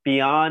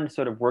beyond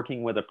sort of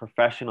working with a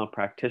professional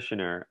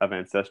practitioner of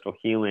ancestral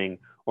healing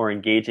or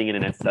engaging in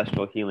an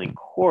ancestral healing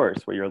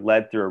course where you're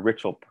led through a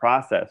ritual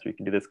process where you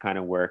can do this kind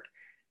of work,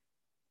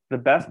 the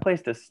best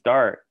place to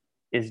start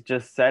is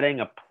just setting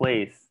a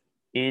place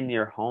in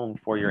your home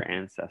for your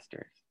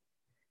ancestors.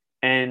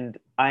 And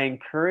I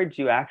encourage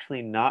you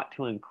actually not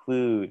to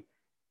include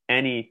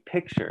any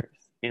pictures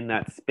in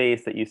that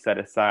space that you set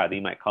aside that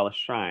you might call a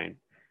shrine.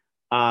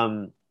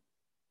 Um,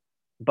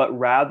 but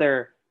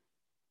rather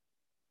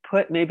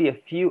put maybe a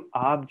few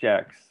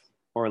objects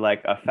or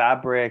like a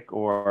fabric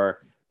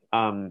or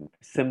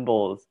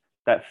symbols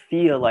that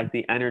feel like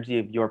the energy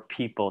of your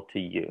people to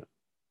you,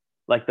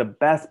 like the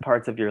best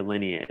parts of your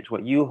lineage,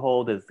 what you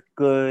hold as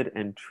good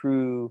and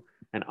true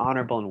and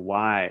honorable and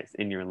wise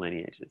in your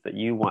lineages that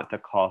you want to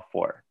call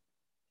for.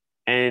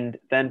 And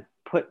then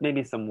put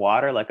maybe some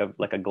water, like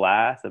a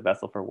glass, a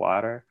vessel for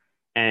water,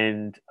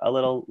 and a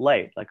little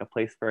light, like a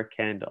place for a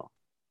candle.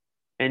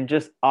 And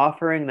just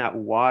offering that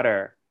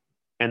water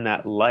and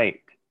that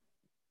light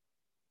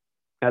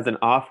as an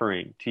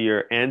offering to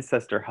your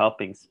ancestor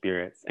helping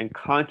spirits and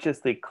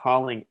consciously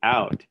calling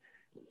out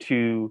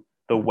to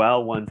the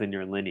well ones in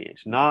your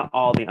lineage, not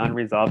all the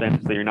unresolved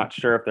answers that you're not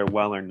sure if they're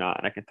well or not.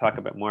 And I can talk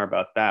a bit more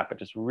about that, but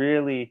just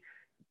really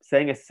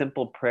saying a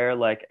simple prayer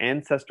like,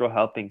 ancestral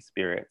helping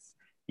spirits,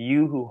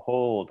 you who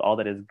hold all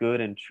that is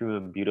good and true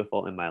and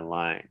beautiful in my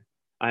line,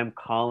 I'm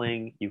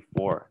calling you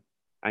forth.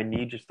 I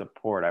need your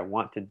support. I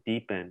want to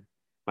deepen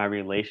my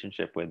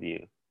relationship with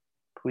you.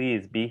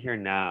 Please be here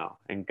now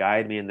and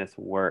guide me in this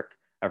work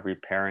of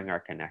repairing our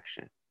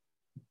connection.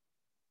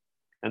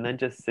 And then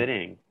just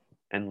sitting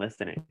and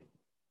listening.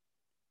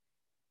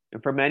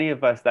 And for many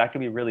of us, that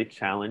can be really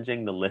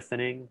challenging, the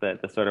listening, the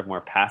sort of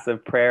more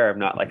passive prayer of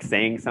not like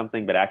saying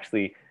something, but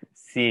actually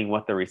seeing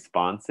what the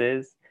response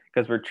is.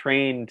 Because we're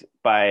trained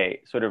by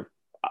sort of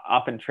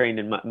often trained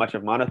in much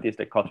of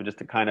monotheistic culture just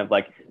to kind of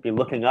like be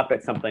looking up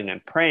at something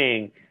and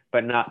praying,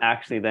 but not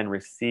actually then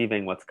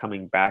receiving what's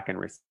coming back in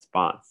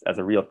response as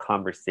a real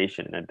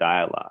conversation and a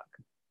dialogue.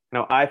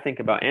 Now, I think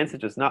about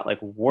ancestors not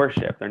like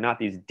worship. They're not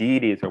these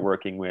deities we're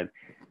working with.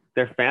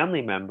 They're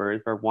family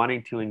members we're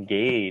wanting to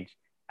engage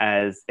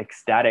as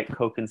ecstatic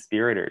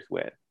co-conspirators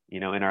with,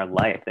 in our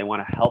life. They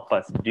want to help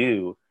us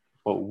do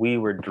what we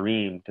were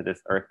dreamed to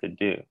this earth to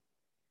do.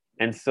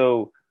 And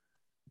so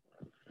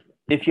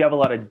if you have a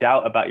lot of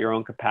doubt about your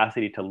own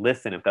capacity to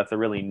listen, if that's a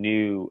really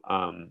new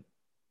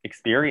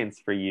experience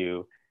for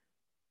you,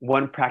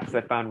 one practice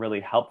I found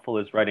really helpful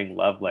is writing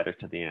love letters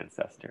to the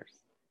ancestors.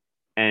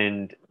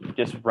 And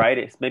just write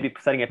it, maybe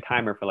setting a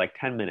timer for like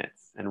 10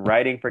 minutes and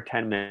writing for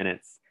 10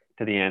 minutes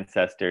to the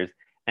ancestors,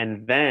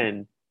 and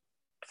then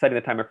setting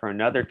the timer for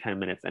another 10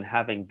 minutes and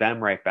having them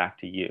write back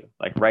to you,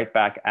 like write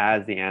back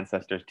as the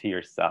ancestors to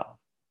yourself.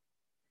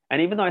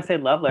 And even though I say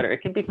love letter,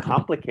 it can be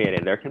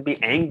complicated. There can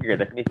be anger,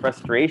 there can be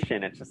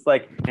frustration. It's just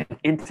like an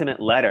intimate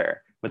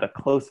letter with a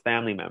close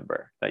family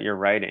member that you're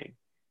writing.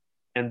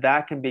 And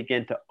that can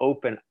begin to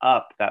open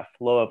up that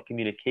flow of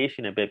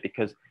communication a bit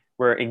because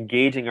we're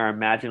engaging our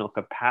imaginal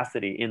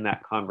capacity in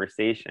that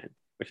conversation,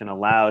 which then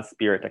allows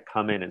spirit to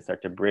come in and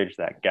start to bridge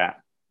that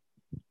gap.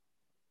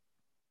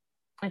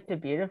 It's a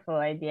beautiful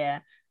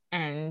idea.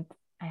 And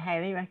I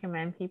highly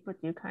recommend people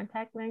do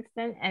contact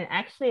Langston. And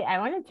actually, I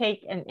want to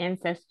take an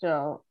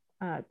ancestral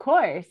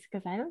course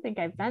because I don't think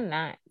I've done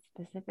that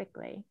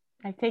specifically.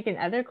 I've taken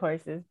other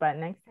courses, but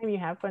next time you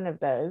have one of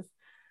those,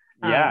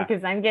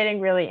 because I'm getting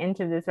really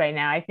into this right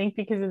now. I think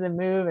because of the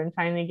move and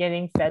finally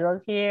getting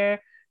settled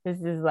here, this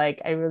is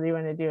like, I really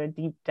want to do a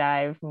deep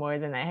dive more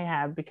than I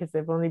have because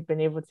I've only been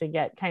able to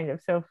get kind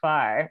of so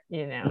far.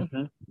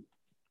 Mm-hmm.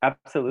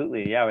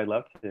 Absolutely. Yeah, I'd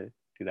love to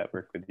do that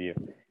work with you.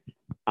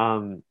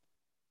 And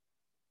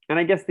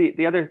I guess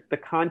the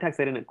context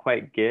I didn't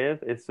quite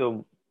give is,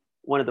 so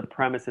one of the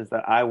premises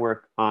that I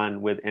work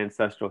on with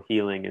ancestral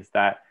healing is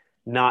that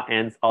not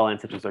all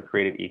ancestors are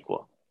created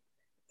equal.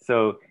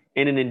 So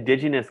in an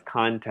indigenous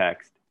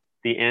context,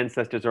 the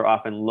ancestors are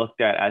often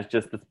looked at as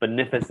just this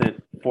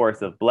beneficent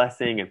force of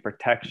blessing and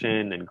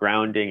protection and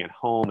grounding and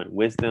home and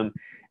wisdom.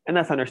 And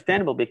that's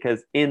understandable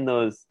because in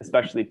those,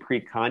 especially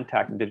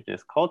pre-contact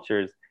indigenous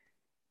cultures,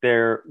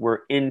 there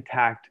were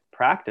intact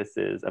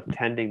practices of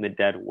tending the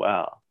dead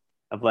well,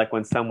 of like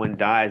when someone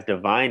dies,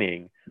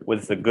 divining,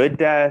 was this a good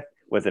death?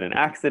 Was it an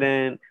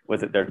accident?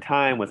 Was it their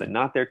time? Was it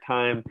not their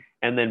time?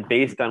 And then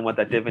based on what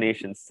that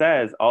divination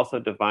says, also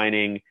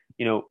divining,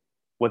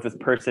 was this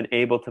person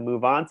able to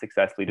move on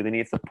successfully? Do they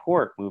need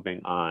support moving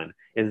on?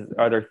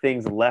 Are there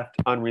things left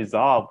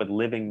unresolved with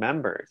living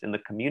members in the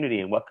community?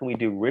 And what can we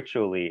do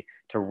ritually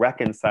to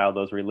reconcile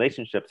those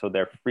relationships so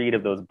they're freed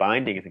of those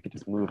bindings and can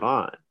just move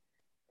on?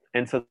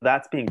 And so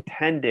that's being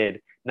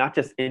tended, not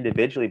just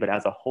individually, but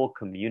as a whole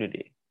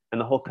community.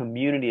 And the whole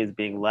community is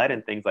being led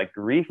in things like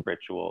grief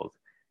rituals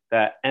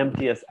that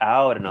empty us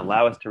out and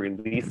allow us to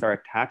release our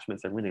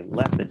attachments and really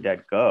let the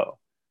dead go.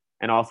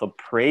 And also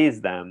praise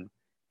them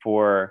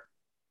for,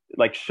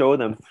 like, show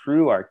them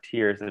through our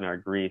tears and our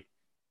grief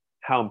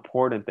how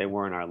important they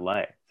were in our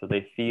life. So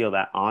they feel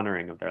that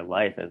honoring of their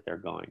life as they're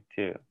going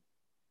too.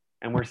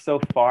 And we're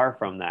so far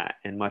from that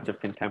in much of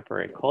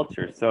contemporary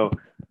culture. So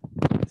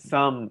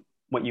some,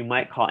 what you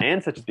might call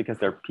ancestors, because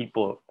they're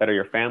people that are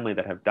your family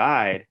that have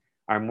died,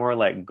 are more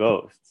like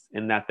ghosts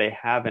in that they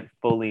haven't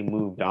fully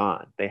moved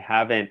on. They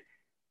haven't,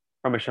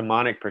 from a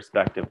shamanic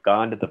perspective,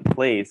 gone to the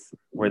place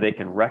where they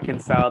can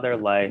reconcile their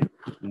life,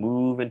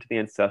 move into the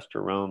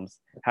ancestral realms,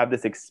 have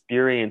this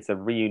experience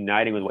of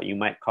reuniting with what you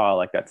might call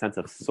like that sense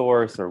of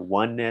source or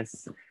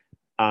oneness,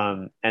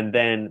 and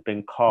then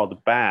been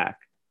called back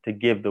to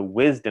give the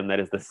wisdom that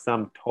is the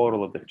sum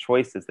total of the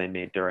choices they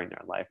made during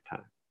their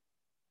lifetime.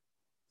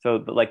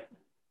 So, like,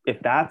 if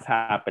that's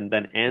happened,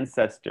 then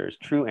ancestors,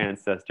 true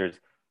ancestors,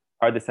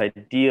 are this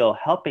ideal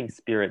helping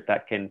spirit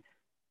that can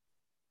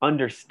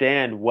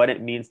understand what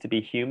it means to be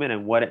human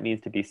and what it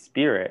means to be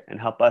spirit and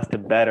help us to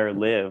better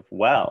live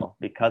well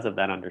because of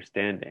that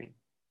understanding.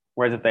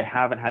 Whereas if they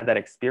haven't had that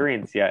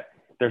experience yet,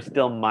 they're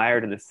still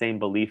mired in the same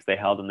beliefs they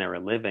held when they were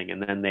living.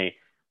 And then they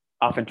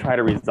often try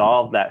to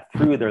resolve that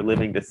through their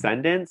living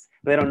descendants.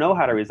 They don't know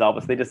how to resolve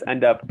it, so they just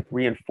end up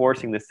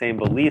reinforcing the same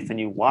beliefs, and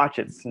you watch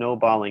it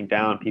snowballing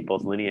down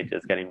people's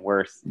lineages, getting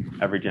worse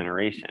every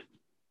generation.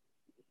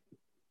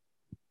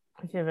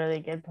 That's a really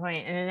good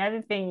point. And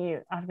another thing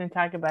you often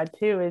talk about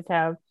too is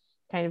how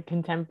kind of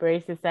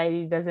contemporary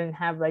society doesn't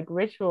have like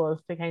rituals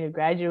to kind of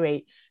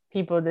graduate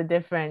people to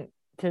different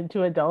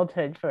to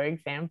adulthood, for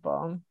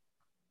example.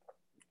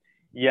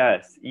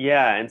 Yes,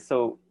 yeah. And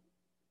so,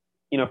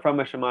 from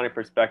a shamanic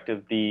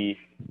perspective, the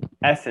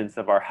essence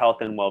of our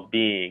health and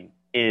well-being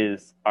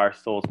is our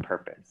soul's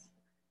purpose.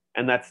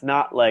 And that's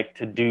not like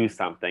to do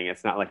something.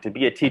 It's not like to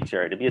be a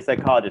teacher, to be a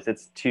psychologist.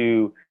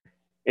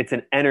 It's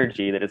an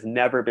energy that has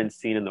never been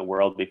seen in the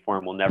world before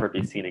and will never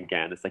be seen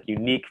again. It's like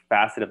unique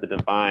facet of the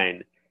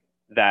divine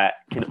that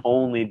can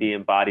only be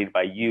embodied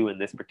by you in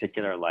this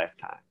particular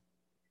lifetime.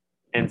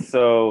 And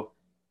so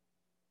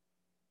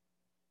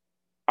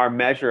our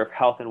measure of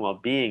health and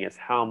well-being is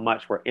how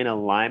much we're in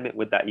alignment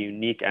with that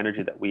unique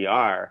energy that we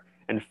are,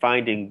 and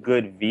finding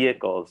good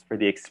vehicles for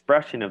the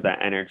expression of that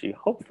energy,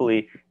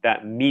 hopefully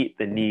that meet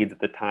the needs of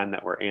the time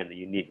that we're in, the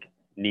unique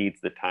needs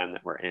of the time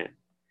that we're in.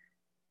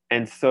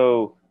 And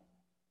so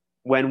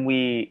when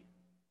we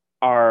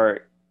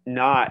are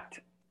not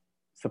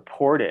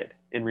supported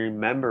in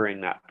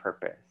remembering that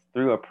purpose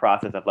through a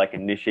process of like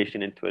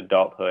initiation into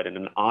adulthood and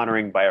an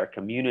honoring by our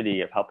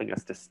community of helping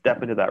us to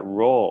step into that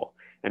role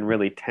and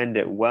really tend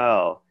it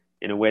well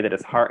in a way that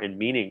is heart and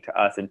meaning to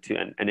us and to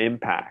an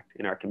impact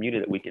in our community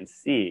that we can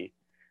see,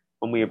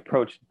 when we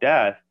approach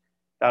death,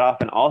 that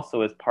often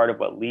also is part of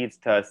what leads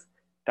to us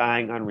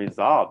dying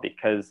unresolved,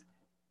 because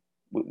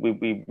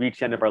we reach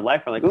the end of our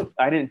life and we're like, ooh,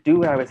 I didn't do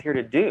what I was here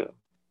to do.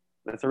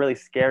 That's a really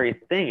scary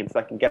thing. And so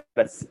I can get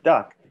us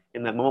stuck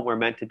in that moment we're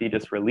meant to be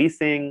just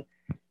releasing,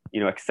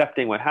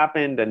 accepting what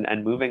happened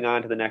and moving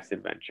on to the next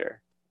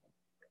adventure.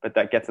 But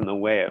that gets in the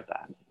way of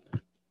that.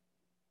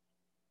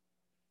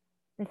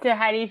 So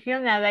how do you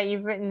feel now that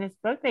you've written this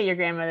book that your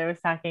grandmother was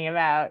talking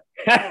about?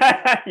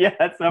 Yeah,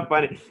 that's so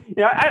funny.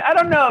 I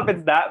don't know if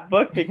it's that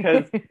book,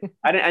 because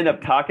I didn't end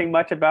up talking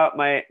much about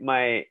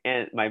my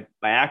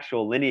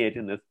actual lineage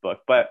in this book,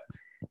 but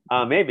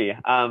maybe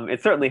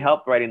it certainly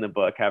helped writing the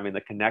book, having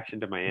the connection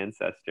to my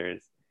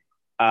ancestors.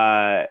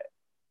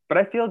 But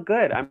I feel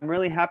good. I'm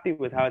really happy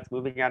with how it's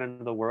moving out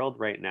into the world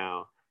right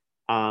now.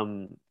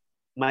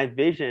 My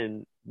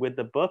vision with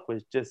the book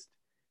was just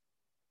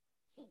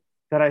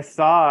that I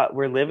saw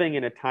we're living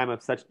in a time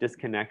of such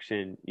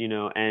disconnection,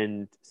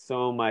 and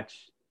so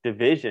much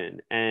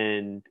division,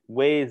 and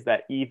ways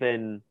that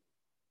even,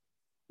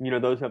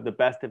 those who have the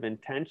best of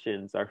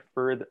intentions are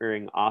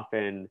furthering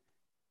often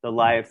the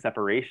lie of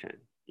separation,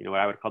 what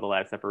I would call the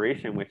lie of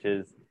separation, which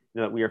is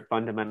that we are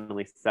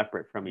fundamentally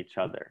separate from each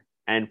other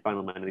and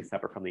fundamentally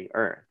separate from the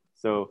earth.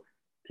 So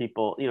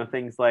people,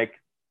 things like,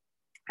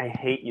 I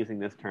hate using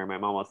this term. I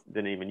almost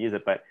didn't even use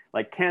it, but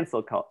like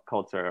cancel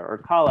culture or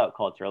call out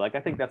culture. Like, I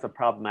think that's a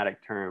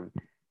problematic term.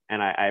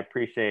 And I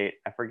appreciate,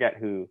 I forget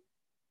who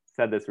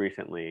said this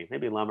recently.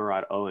 Maybe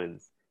Lamarad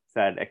Owens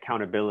said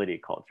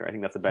accountability culture. I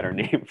think that's a better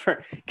name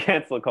for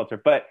cancel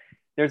culture. But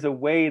there's a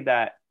way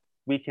that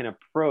we can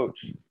approach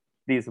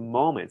these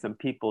moments, and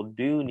people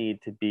do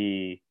need to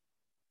be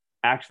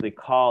actually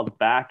called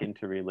back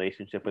into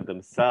relationship with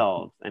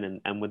themselves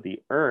and with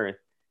the earth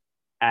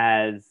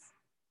as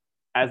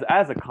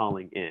a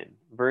calling in,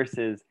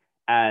 versus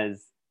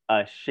as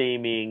a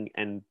shaming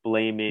and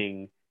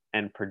blaming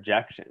and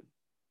projection.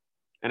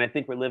 And I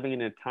think we're living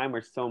in a time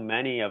where so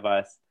many of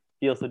us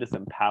feel so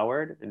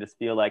disempowered and just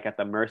feel like at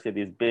the mercy of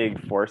these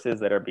big forces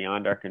that are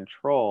beyond our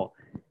control,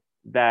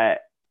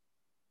 that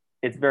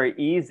it's very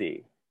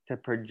easy to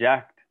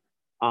project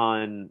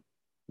on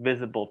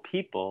visible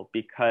people,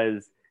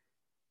 because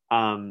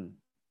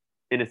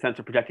in a sense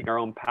we're projecting our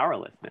own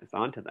powerlessness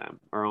onto them,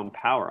 our own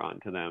power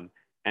onto them,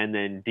 and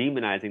then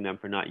demonizing them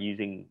for not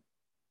using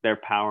their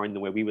power in the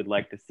way we would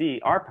like to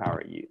see our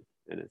power used,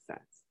 in a sense.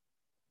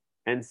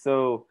 And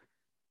so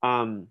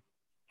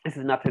this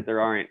is not that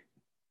there aren't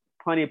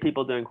plenty of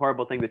people doing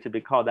horrible things that should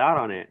be called out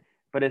on it,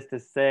 but it's to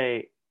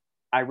say,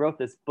 I wrote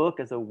this book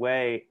as a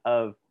way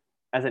of,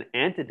 as an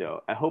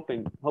antidote,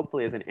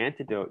 hopefully as an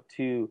antidote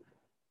to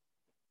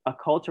a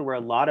culture where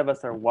a lot of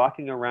us are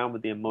walking around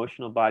with the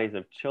emotional bodies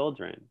of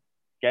children,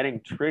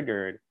 getting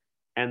triggered,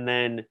 and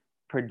then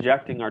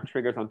projecting our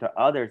triggers onto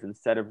others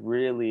instead of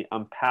really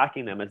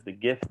unpacking them as the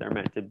gifts they're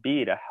meant to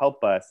be, to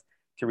help us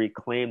to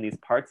reclaim these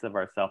parts of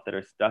ourselves that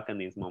are stuck in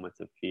these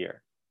moments of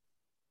fear.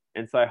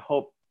 And so I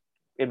hope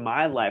in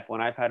my life,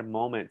 when I've had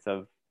moments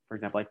of, for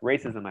example, like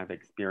racism I've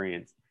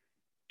experienced,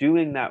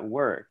 doing that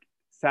work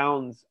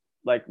sounds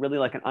like really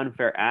like an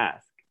unfair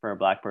ask for a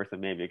Black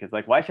person, maybe, because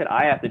like, why should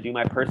I have to do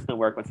my personal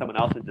work when someone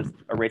else is just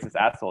a racist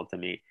asshole to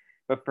me?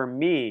 But for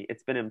me,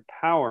 it's been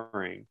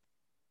empowering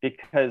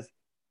because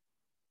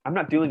I'm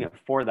not doing it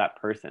for that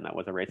person that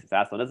was a racist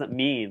asshole. It doesn't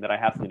mean that I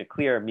have something to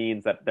clear. It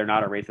means that they're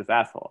not a racist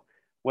asshole.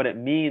 What it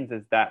means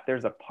is that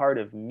there's a part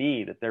of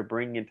me that they're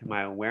bringing into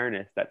my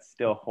awareness that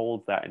still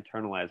holds that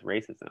internalized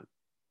racism.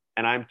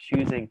 And I'm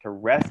choosing to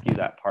rescue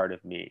that part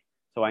of me.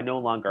 So I no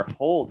longer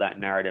hold that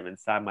narrative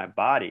inside my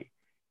body.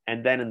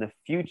 And then in the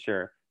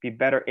future, be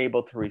better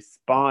able to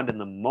respond in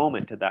the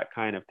moment to that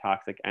kind of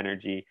toxic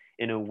energy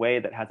in a way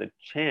that has a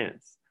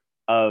chance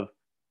of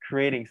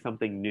creating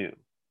something new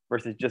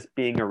versus just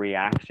being a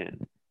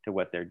reaction to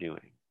what they're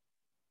doing.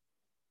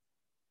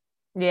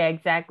 Yeah,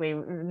 exactly.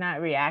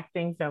 Not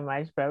reacting so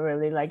much, but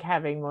really like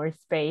having more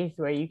space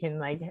where you can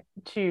like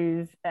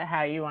choose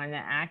how you want to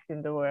act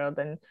in the world.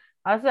 And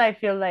also, I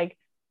feel like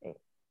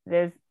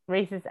there's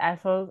racist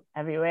assholes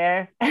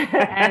everywhere,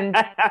 and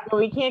but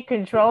we can't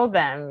control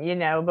them,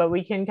 but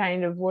we can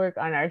kind of work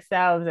on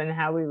ourselves and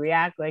how we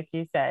react, like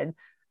you said.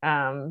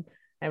 And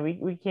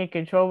we can't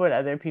control what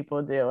other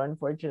people do,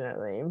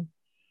 unfortunately.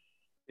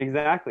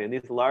 Exactly. And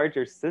these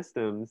larger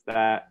systems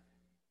that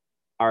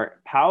are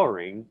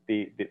powering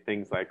the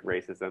things like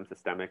racism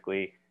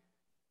systemically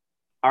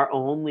are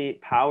only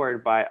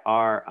powered by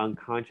our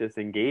unconscious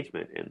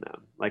engagement in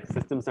them. Like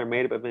systems are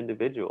made up of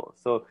individuals.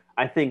 So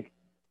I think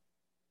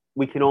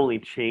we can only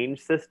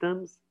change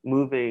systems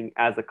moving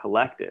as a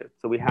collective.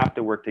 So we have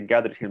to work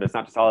together to change. It's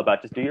not just all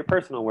about just do your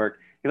personal work,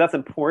 because that's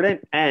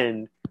important.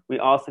 And we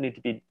also need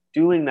to be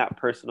doing that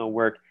personal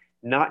work,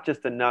 not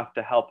just enough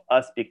to help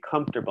us be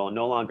comfortable and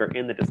no longer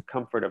in the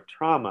discomfort of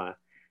trauma,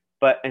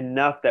 but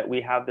enough that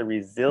we have the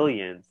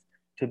resilience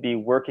to be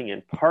working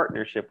in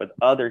partnership with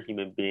other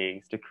human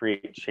beings to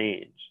create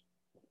change.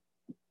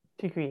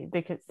 To create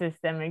the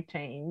systemic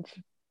change.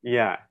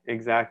 Yeah,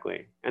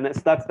 exactly. And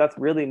that's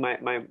really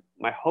my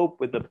hope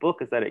with the book,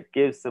 is that it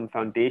gives some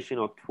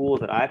foundational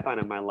tools that I find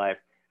in my life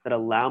that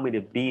allow me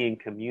to be in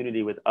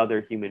community with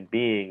other human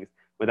beings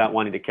without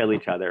wanting to kill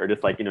each other, or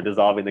just like,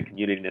 dissolving the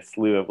community in a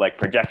slew of like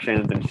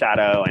projections and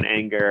shadow and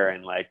anger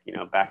and like,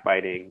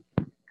 backbiting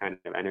kind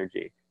of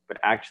energy, but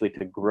actually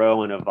to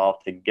grow and evolve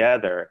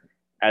together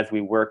as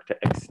we work to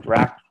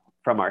extract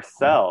from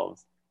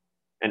ourselves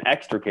and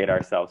extricate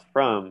ourselves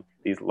from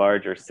these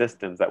larger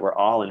systems that we're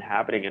all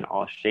inhabiting and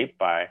all shaped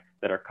by,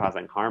 that are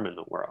causing harm in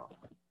the world.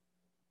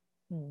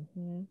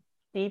 Mm-hmm.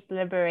 Deep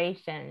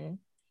liberation.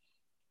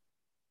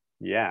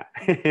 Yeah.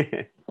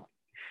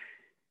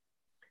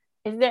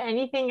 Is there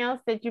anything else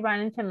that you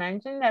wanted to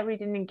mention that we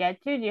didn't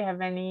get to? Do you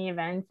have any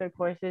events or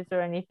courses or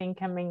anything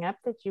coming up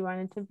that you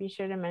wanted to be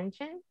sure to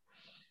mention?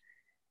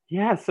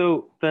 Yeah,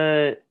 so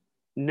the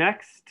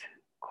next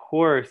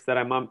course that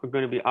I'm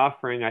going to be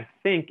offering, I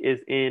think, is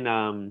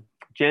in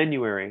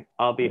January.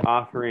 I'll be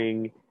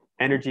offering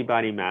Energy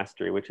Body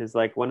Mastery, which is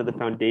like one of the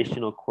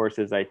foundational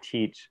courses I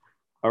teach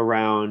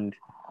around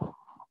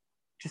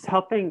just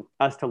helping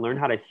us to learn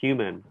how to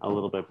human a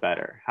little bit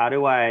better. How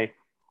do I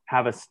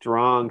have a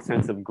strong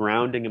sense of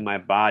grounding in my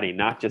body,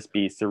 not just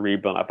be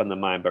cerebral up in the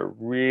mind, but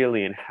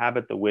really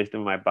inhabit the wisdom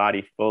of my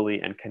body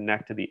fully and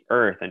connect to the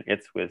earth and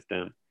its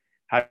wisdom?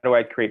 How do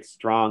I create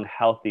strong,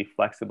 healthy,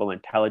 flexible,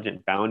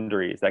 intelligent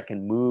boundaries that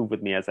can move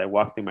with me as I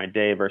walk through my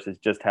day versus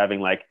just having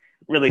like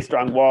really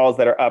strong walls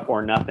that are up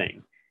or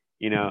nothing,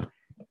 you know?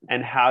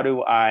 And how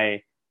do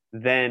I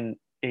then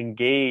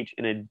engage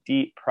in a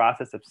deep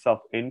process of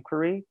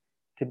self-inquiry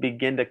to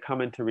begin to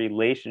come into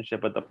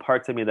relationship with the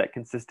parts of me that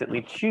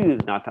consistently choose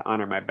not to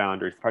honor my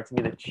boundaries, parts of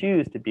me that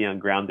choose to be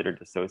ungrounded or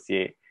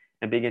dissociate,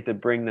 and begin to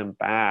bring them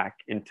back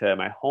into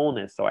my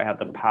wholeness so I have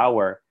the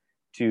power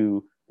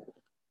to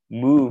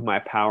move my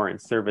power in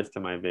service to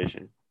my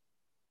vision.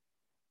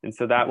 And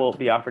so that will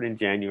be offered in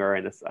January.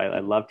 And I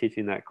love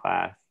teaching that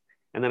class.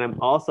 And then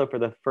I'm also, for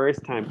the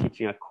first time,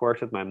 teaching a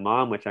course with my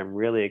mom, which I'm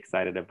really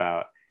excited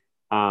about,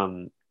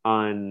 on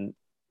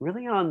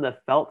the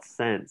felt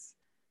sense,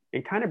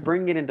 and kind of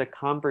bring it into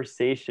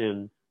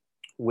conversation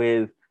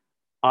with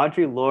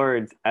Audre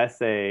Lorde's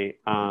essay,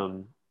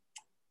 The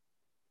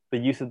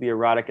Use of the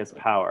Erotic as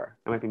Power.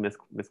 I might be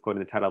misquoting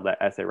the title of that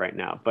essay right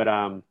now, but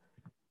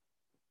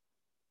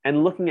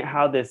and looking at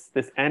how this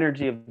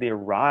energy of the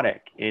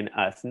erotic in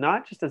us,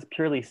 not just as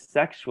purely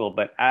sexual,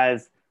 but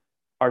as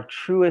our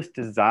truest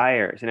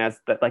desires, and as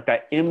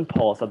that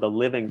impulse of the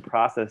living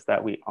process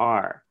that we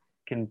are,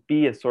 can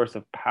be a source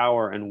of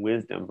power and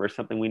wisdom versus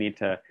something we need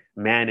to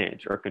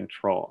manage or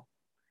control.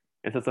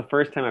 And so it's the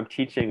first time I'm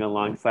teaching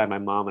alongside my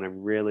mom, and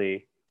I'm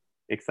really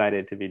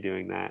excited to be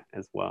doing that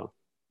as well.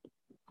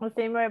 Well,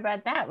 say more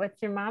about that.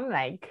 What's your mom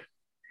like?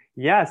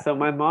 Yeah, so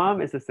my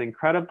mom is this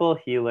incredible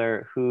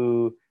healer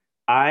who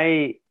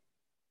I,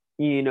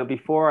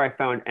 before I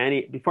found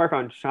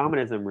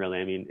shamanism, really,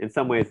 I mean, in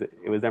some ways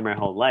it was there my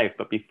whole life,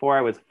 but before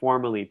I was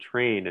formally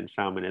trained in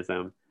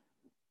shamanism,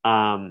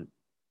 Um,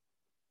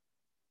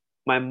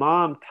 my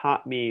mom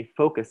taught me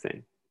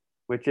focusing,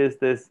 which is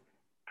this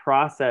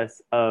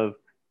process of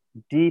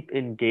deep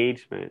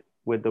engagement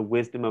with the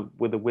wisdom of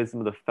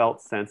the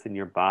felt sense in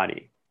your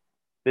body.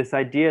 This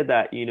idea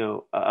that,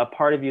 a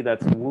part of you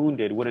that's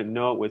wounded wouldn't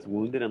know it was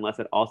wounded unless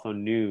it also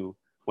knew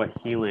what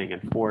healing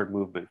and forward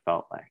movement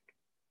felt like.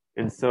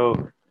 And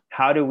so,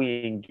 how do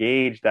we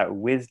engage that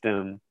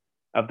wisdom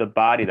of the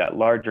body, that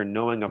larger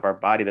knowing of our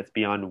body that's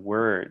beyond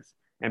words,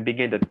 and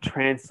begin to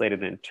translate it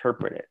and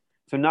interpret it?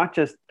 So, not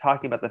just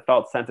talking about the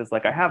felt senses,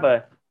 like I have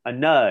a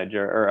nudge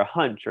or a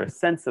hunch or a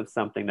sense of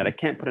something that I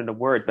can't put into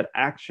words, but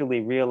actually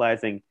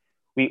realizing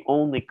we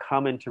only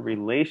come into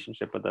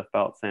relationship with the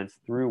felt sense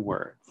through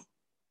words.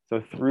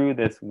 So, through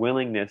this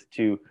willingness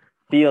to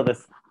feel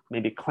this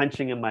maybe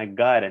clenching in my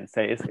gut and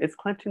say, is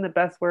clenching the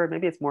best word?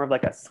 Maybe it's more of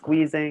like a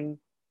squeezing,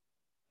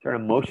 sort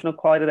of emotional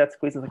quality of that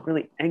squeezing, like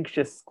really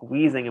anxious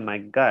squeezing in my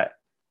gut.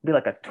 It'd be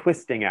like a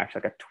twisting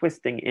action, like a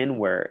twisting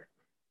inward.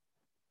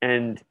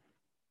 And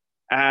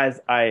as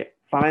I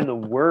find the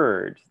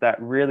words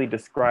that really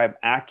describe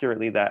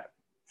accurately that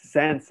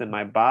sense in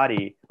my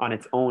body on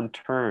its own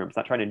terms,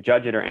 not trying to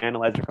judge it or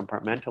analyze or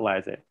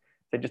compartmentalize it,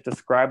 to just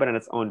describe it on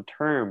its own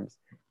terms,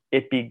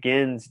 it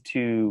begins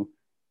to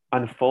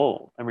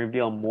unfold and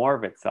reveal more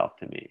of itself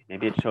to me.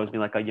 Maybe it shows me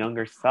like a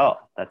younger self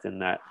that's in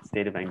that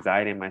state of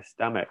anxiety in my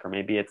stomach, or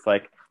maybe it's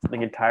like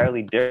something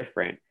entirely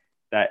different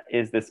that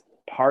is this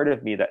part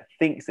of me that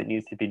thinks it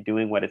needs to be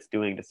doing what it's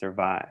doing to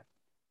survive.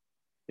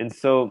 And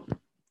so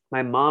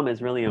my mom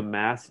is really a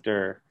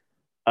master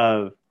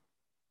of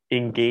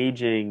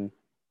engaging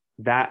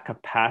that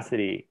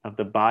capacity of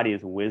the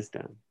body's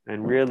wisdom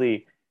and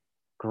really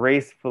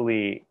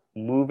gracefully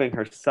moving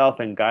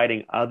herself and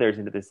guiding others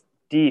into this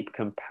deep,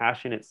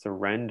 compassionate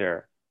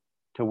surrender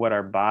to what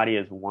our body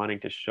is wanting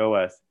to show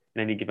us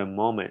in any given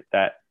moment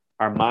that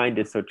our mind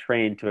is so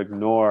trained to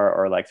ignore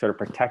or like sort of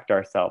protect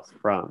ourselves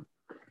from.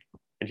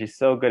 And she's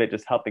so good at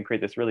just helping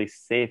create this really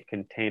safe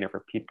container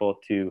for people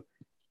to,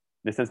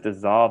 in a sense,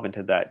 dissolve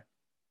into that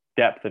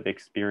depth of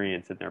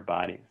experience in their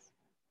bodies.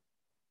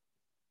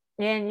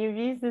 Yeah, and you've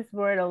used this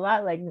word a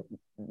lot, like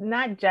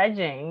not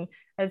judging.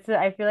 I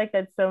feel like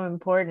that's so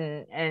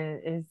important,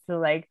 and is to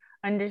like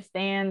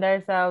understand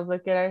ourselves,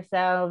 look at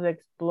ourselves,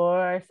 explore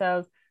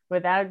ourselves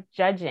without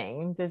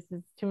judging. This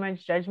is too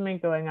much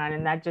judgment going on,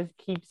 and that just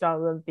keeps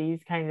all of these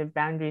kind of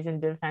boundaries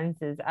and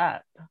defenses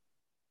up.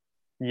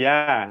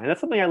 Yeah, and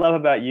that's something I love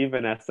about you,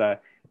 Vanessa,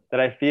 that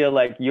I feel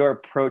like your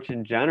approach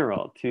in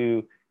general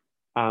to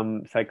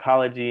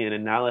psychology and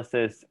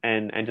analysis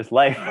and just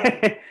life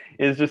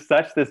is just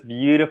such this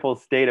beautiful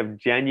state of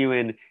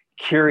genuine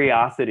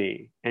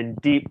curiosity and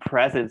deep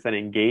presence and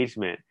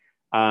engagement.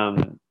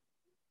 Um,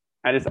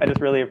 I just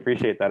really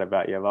appreciate that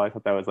about you. I've always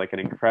thought that was like an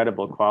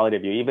incredible quality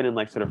of you, even in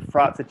like sort of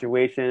fraught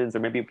situations or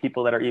maybe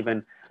people that are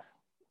even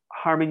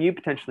harming you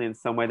potentially in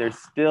some way. There's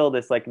still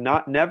this like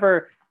not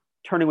never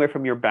turning away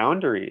from your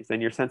boundaries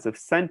and your sense of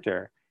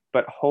center,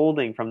 but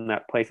holding from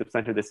that place of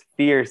center this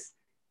fierce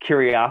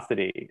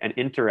curiosity and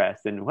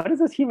interest in what is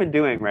this human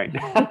doing right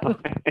now?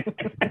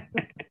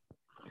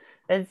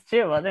 It's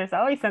true. Well, there's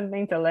always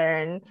something to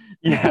learn.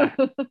 Yeah,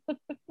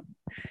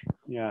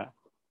 yeah.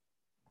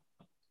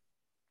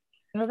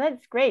 Well,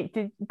 that's great.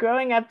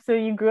 Growing up, so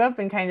you grew up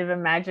in kind of a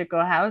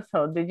magical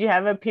household. Did you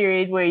have a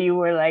period where you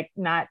were like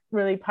not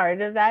really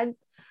part of that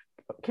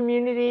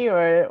community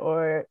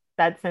or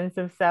that sense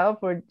of self,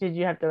 or did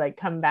you have to like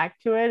come back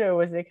to it, or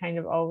was it kind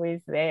of always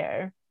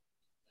there?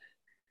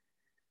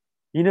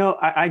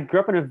 I grew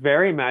up in a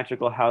very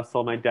magical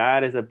household. My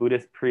dad is a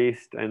Buddhist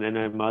priest, and then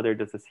my mother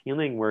does this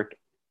healing work.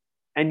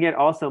 And yet,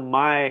 also,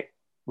 my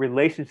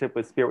relationship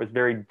with spirit was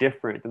very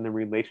different than the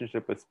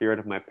relationship with spirit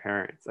of my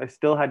parents. I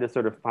still had to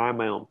sort of find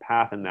my own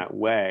path in that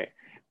way,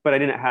 but I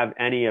didn't have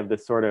any of the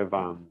sort of,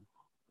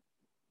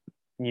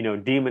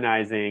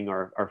 demonizing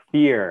or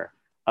fear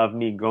of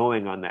me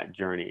going on that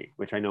journey,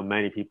 which I know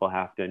many people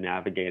have to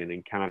navigate and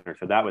encounter.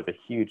 So that was a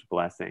huge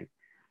blessing.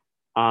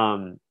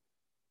 Um,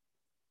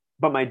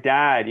 but my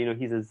dad,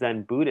 he's a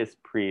Zen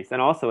Buddhist priest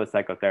and also a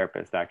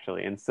psychotherapist,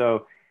 actually. And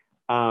so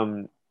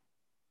um,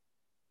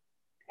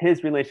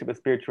 his relationship with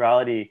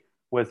spirituality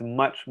was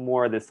much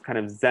more this kind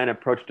of Zen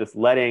approach, just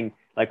letting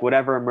like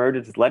whatever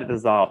emerges, just let it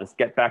dissolve, just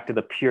get back to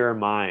the pure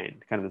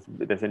mind, kind of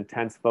this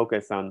intense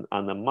focus on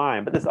the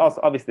mind. But there's also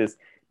obviously this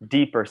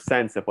deeper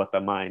sense of what the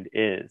mind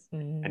is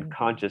and Mm.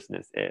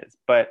 consciousness is.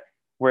 But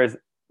whereas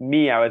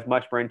me, I was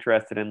much more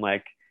interested in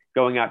like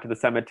going out to the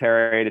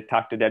cemetery to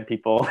talk to dead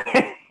people,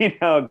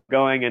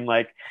 going and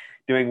like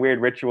doing weird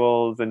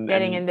rituals Getting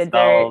and in the dirt.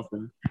 spells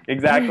and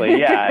exactly,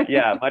 yeah,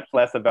 yeah, much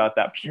less about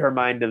that pure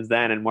mind of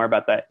Zen and more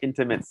about that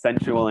intimate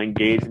sensual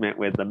engagement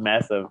with the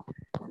mess of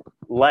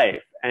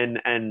life.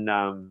 And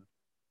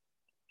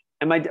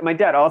my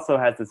dad also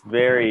has this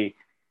very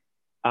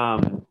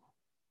um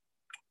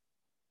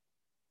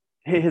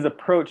his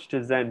approach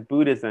to Zen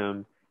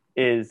Buddhism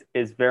is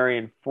very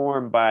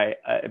informed by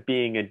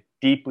being a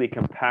deeply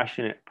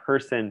compassionate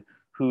person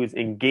who's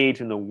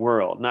engaged in the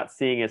world, not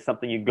seeing it as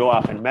something you go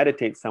off and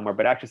meditate somewhere,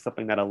 but actually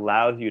something that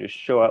allows you to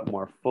show up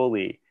more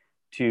fully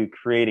to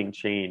creating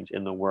change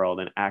in the world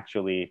and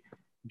actually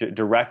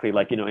directly,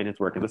 like, in his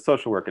work as a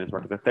social worker, in his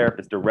work as a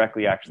therapist,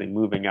 directly actually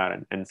moving out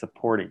and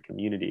supporting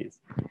communities.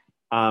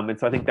 And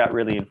so I think that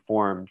really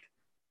informed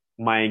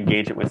my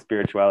engagement with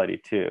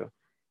spirituality too.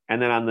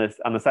 And then on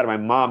the side of my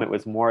mom, it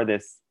was more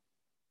this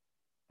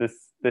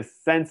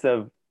sense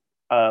of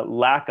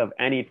lack of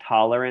any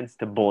tolerance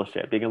to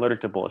bullshit, being allergic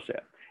to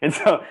bullshit. And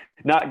so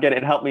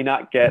it helped me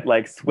not get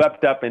like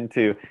swept up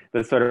into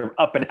the sort of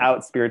up and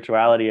out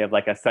spirituality of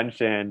like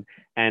ascension,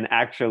 and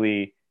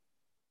actually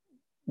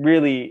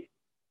really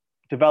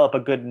develop a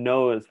good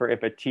nose for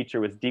if a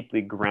teacher was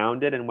deeply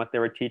grounded in what they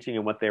were teaching,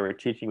 and what they were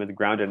teaching was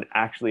grounded in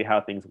actually how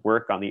things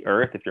work on the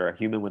earth if you're a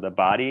human with a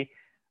body,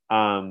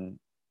 and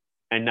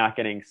not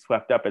getting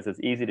swept up, as it's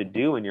easy to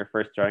do when you're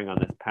first starting on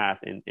this path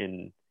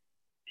in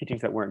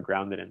teachings that weren't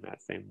grounded in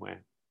that same way.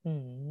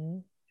 Mm-hmm.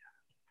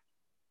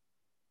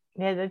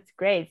 Yeah, that's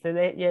great. So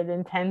that you have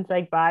intense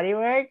like body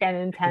work and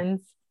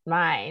intense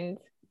mind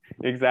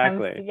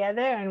exactly comes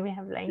together, and we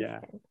have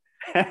Langston.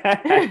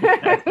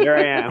 Yes, here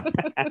I am.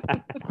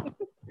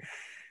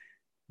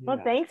 Well,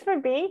 thanks for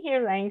being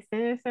here,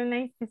 Langston. It's so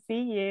nice to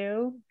see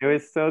you. It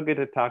was so good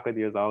to talk with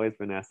you as always,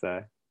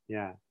 Vanessa.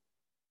 Yeah.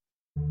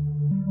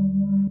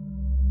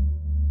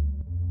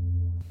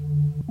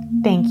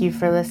 Thank you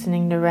for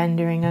listening to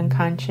Rendering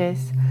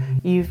Unconscious.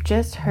 You've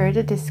just heard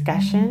a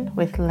discussion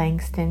with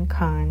Langston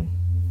Kahn.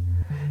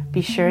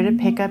 Be sure to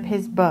pick up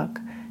his book,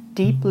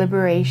 Deep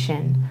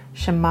Liberation: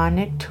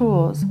 Shamanic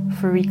Tools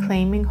for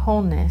Reclaiming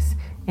Wholeness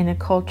in a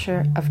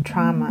Culture of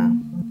Trauma.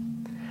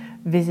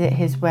 Visit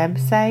his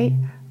website,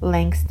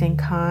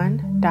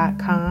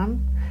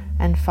 langstonkahn.com,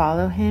 and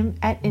follow him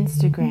at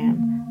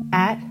Instagram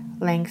at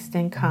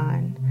Langston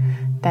Kahn.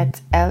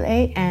 That's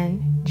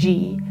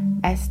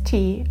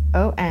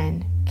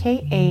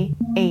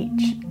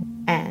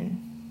LANGSTONKAHN.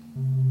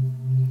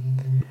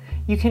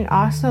 You can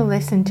also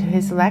listen to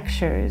his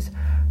lectures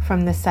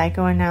from the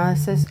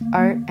Psychoanalysis,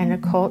 Art, and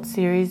Occult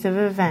series of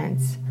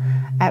events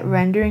at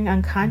Rendering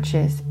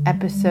Unconscious,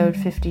 episode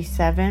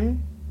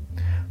 57,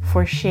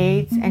 For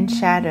Shades and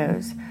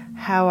Shadows,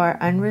 How Our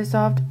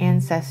Unresolved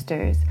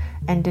Ancestors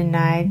and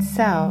Denied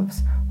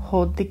Selves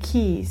Hold the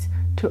Keys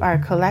to Our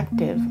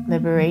Collective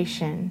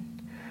Liberation,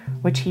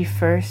 which he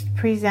first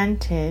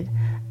presented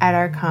at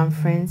our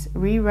conference,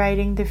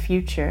 Rewriting the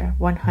Future,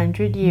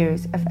 100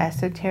 Years of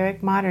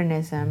Esoteric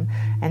Modernism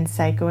and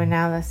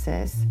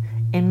Psychoanalysis,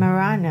 in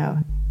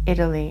Merano,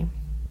 Italy.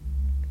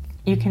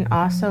 You can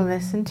also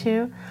listen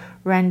to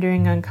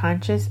Rendering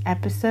Unconscious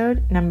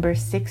episode number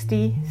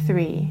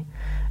 63,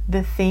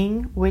 The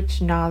Thing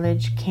Which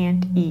Knowledge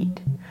Can't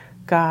Eat,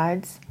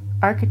 Gods,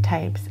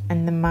 Archetypes,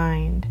 and the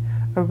Mind,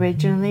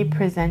 originally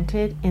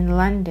presented in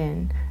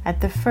London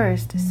at the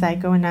first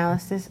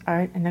Psychoanalysis,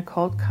 Art, and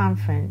Occult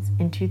Conference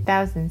in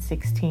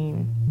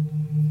 2016.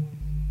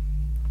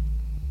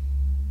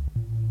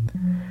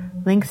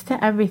 Links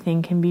to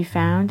everything can be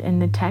found in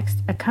the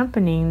text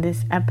accompanying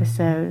this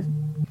episode.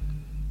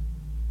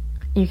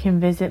 You can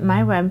visit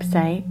my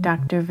website,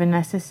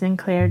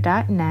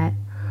 drvanessasinclair.net,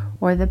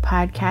 or the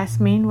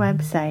podcast main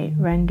website,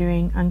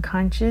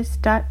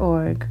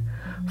 renderingunconscious.org,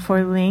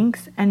 for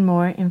links and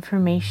more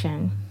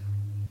information.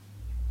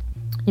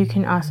 You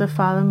can also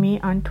follow me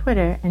on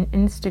Twitter and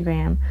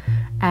Instagram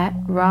at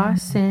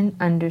rawsin_.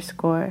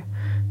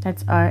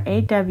 That's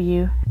RAWSIN_.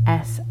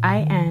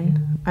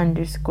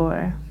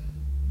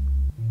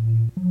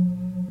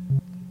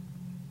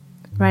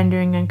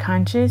 Rendering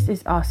Unconscious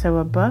is also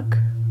a book,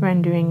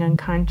 Rendering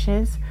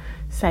Unconscious: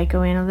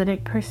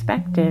 Psychoanalytic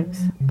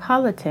Perspectives,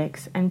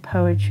 Politics, and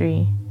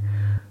Poetry,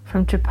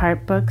 from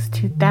Trapart Books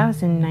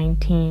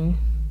 2019.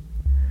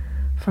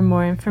 For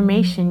more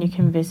information, you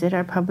can visit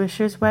our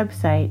publisher's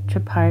website,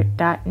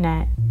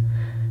 trapart.net.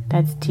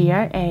 That's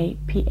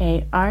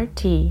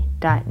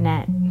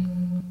TRAPART.net.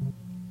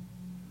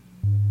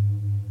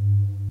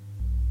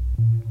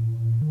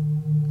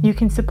 You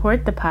can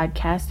support the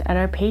podcast at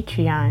our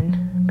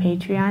Patreon,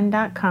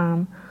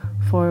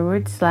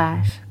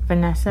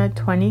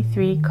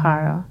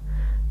 patreon.com/Vanessa23Carl.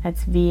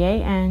 That's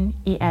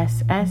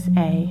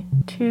VANESSA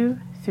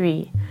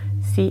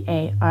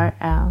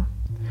 23CARL.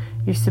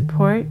 Your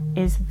support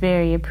is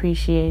very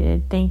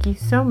appreciated. Thank you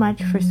so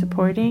much for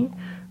supporting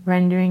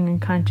Rendering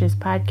Unconscious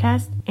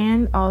podcast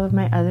and all of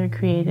my other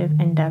creative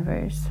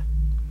endeavors.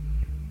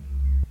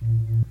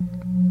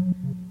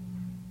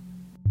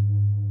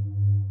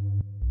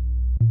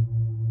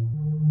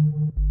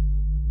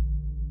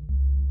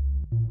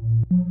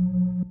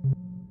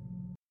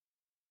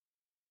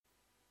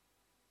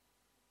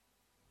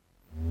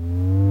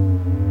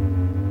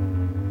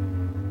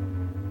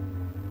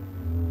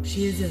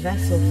 She is a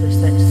vessel for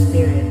such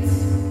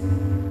spirits,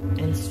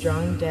 and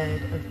strong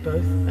dead of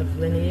both of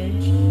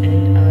lineage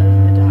and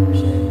of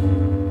adoption.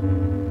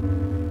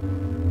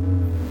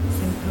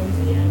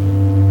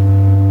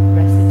 Symposium,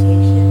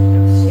 recitation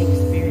of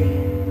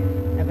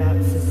Shakespearean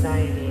about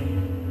society.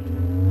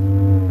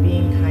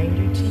 Being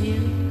kinder to you,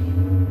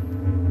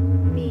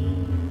 me.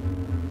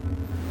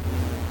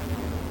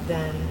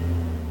 Then,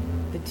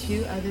 the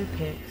two other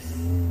pics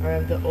are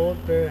of the the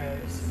old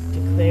boroughs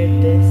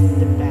declared this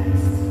the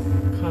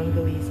best.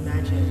 Congolese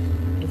magic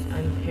is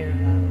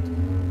unparalleled.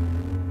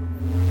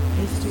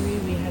 History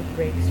we have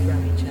breaks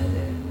from each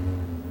other.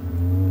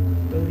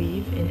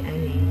 Believe in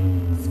any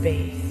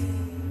space,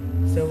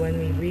 so when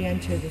we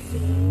re-enter the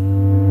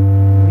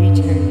scene,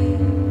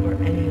 returning, or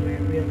anywhere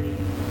really,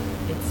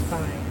 it's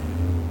fine.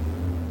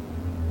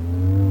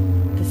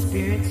 The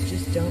spirits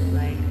just don't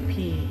like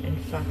pee and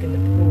fuck in the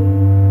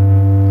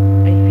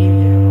pool. I'd be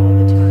there all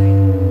the time.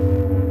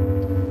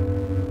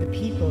 The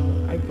people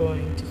are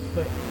going to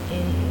put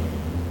in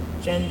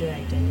gender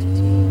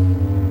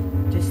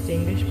identity,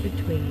 distinguish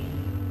between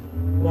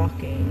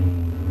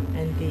walking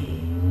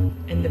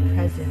and the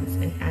presence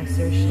and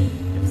assertion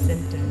of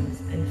symptoms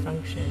and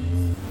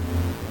functions.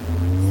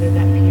 So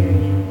that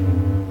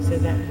period, so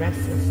that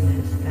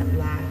restlessness that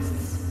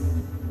lasts,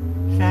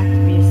 fact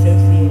be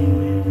associated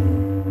with,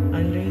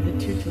 under the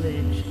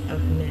tutelage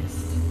of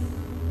mist,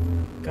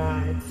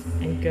 gods,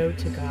 and go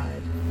to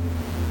God.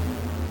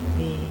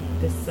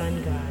 The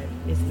sun god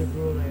is the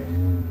ruler,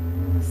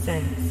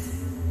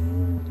 sense.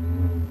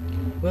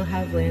 We'll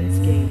have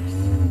landscapes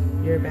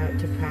you're about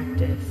to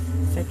practice,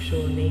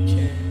 sexual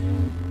nature,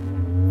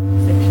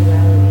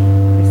 sexuality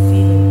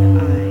preceding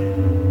the eye,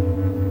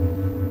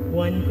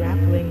 one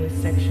grappling with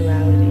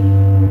sexuality,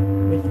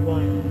 with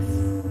ones.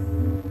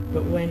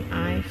 But when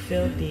I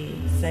filled the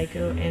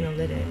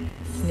psychoanalytic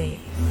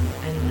snakes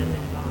and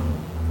lemon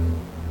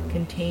balm,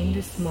 contained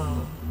a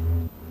small,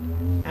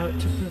 out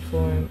to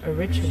perform a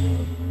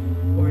ritual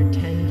or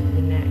attend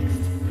the next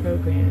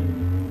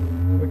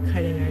program, we're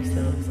cutting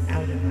ourselves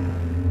out of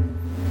our.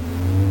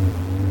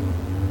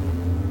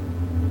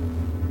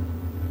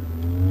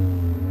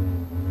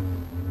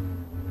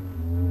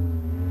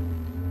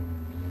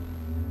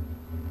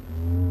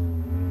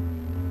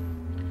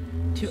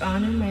 To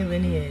honor my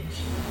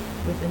lineage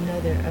with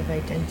another of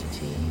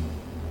identity,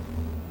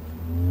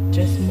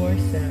 just more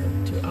so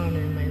to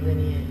honor my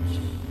lineage,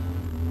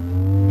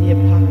 the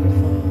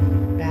apocryphal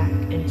back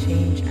and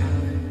change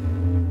hour,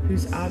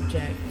 whose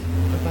object,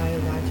 a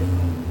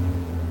biological,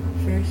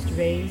 first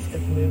rays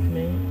of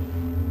movement,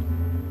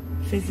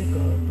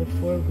 physical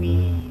before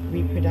we,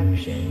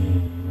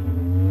 reproduction,